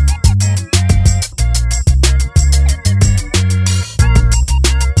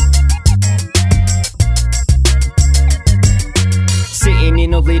 Sitting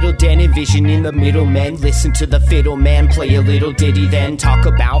in a little den, envision in the middle, men. Listen to the fiddle man play a little ditty, then talk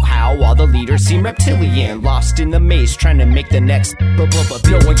about how all the leaders seem reptilian. Lost in the maze, trying to make the next No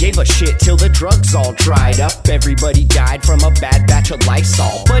one gave a shit till the drugs all dried up. Everybody died from a bad batch of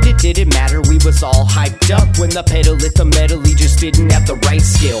Lysol. But it didn't matter, we was all hyped up. When the pedal hit the metal, he just didn't have the right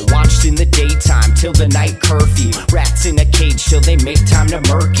skill. Watched in the daytime till the night curfew. Rats in a cage till they make time to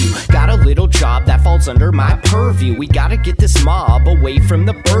murk you. Got a little job that falls under my purview. We gotta get this mob away from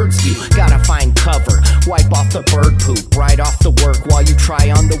the bird's view. Gotta find cover, wipe off the bird poop. Right off the work while you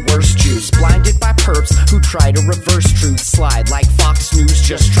try on the worst juice. Blinded by perps who try to reverse truth. Slide like Fox News,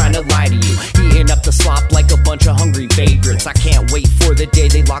 just trying to lie to you. Eating up the slop like a bunch of hungry vagrants. I can't wait for the day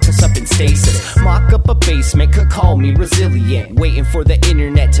they lock us up in stasis. Mock up a basement, could call me resilient. Waiting for the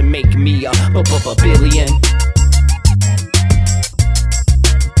internet to make me a billion.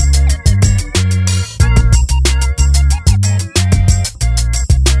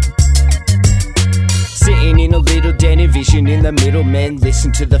 Sitting in a little den, vision in the middle, men.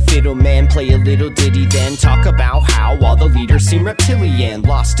 Listen to the fiddle man play a little ditty, then talk about how all the leaders seem reptilian.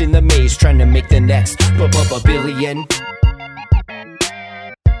 Lost in the maze, trying to make the next billion.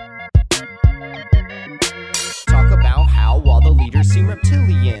 Talk about how all the leaders seem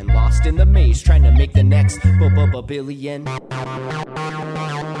reptilian. Lost in the maze, trying to make the next billion.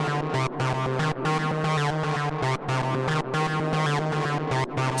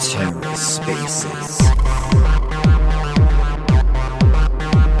 TerraSpaces.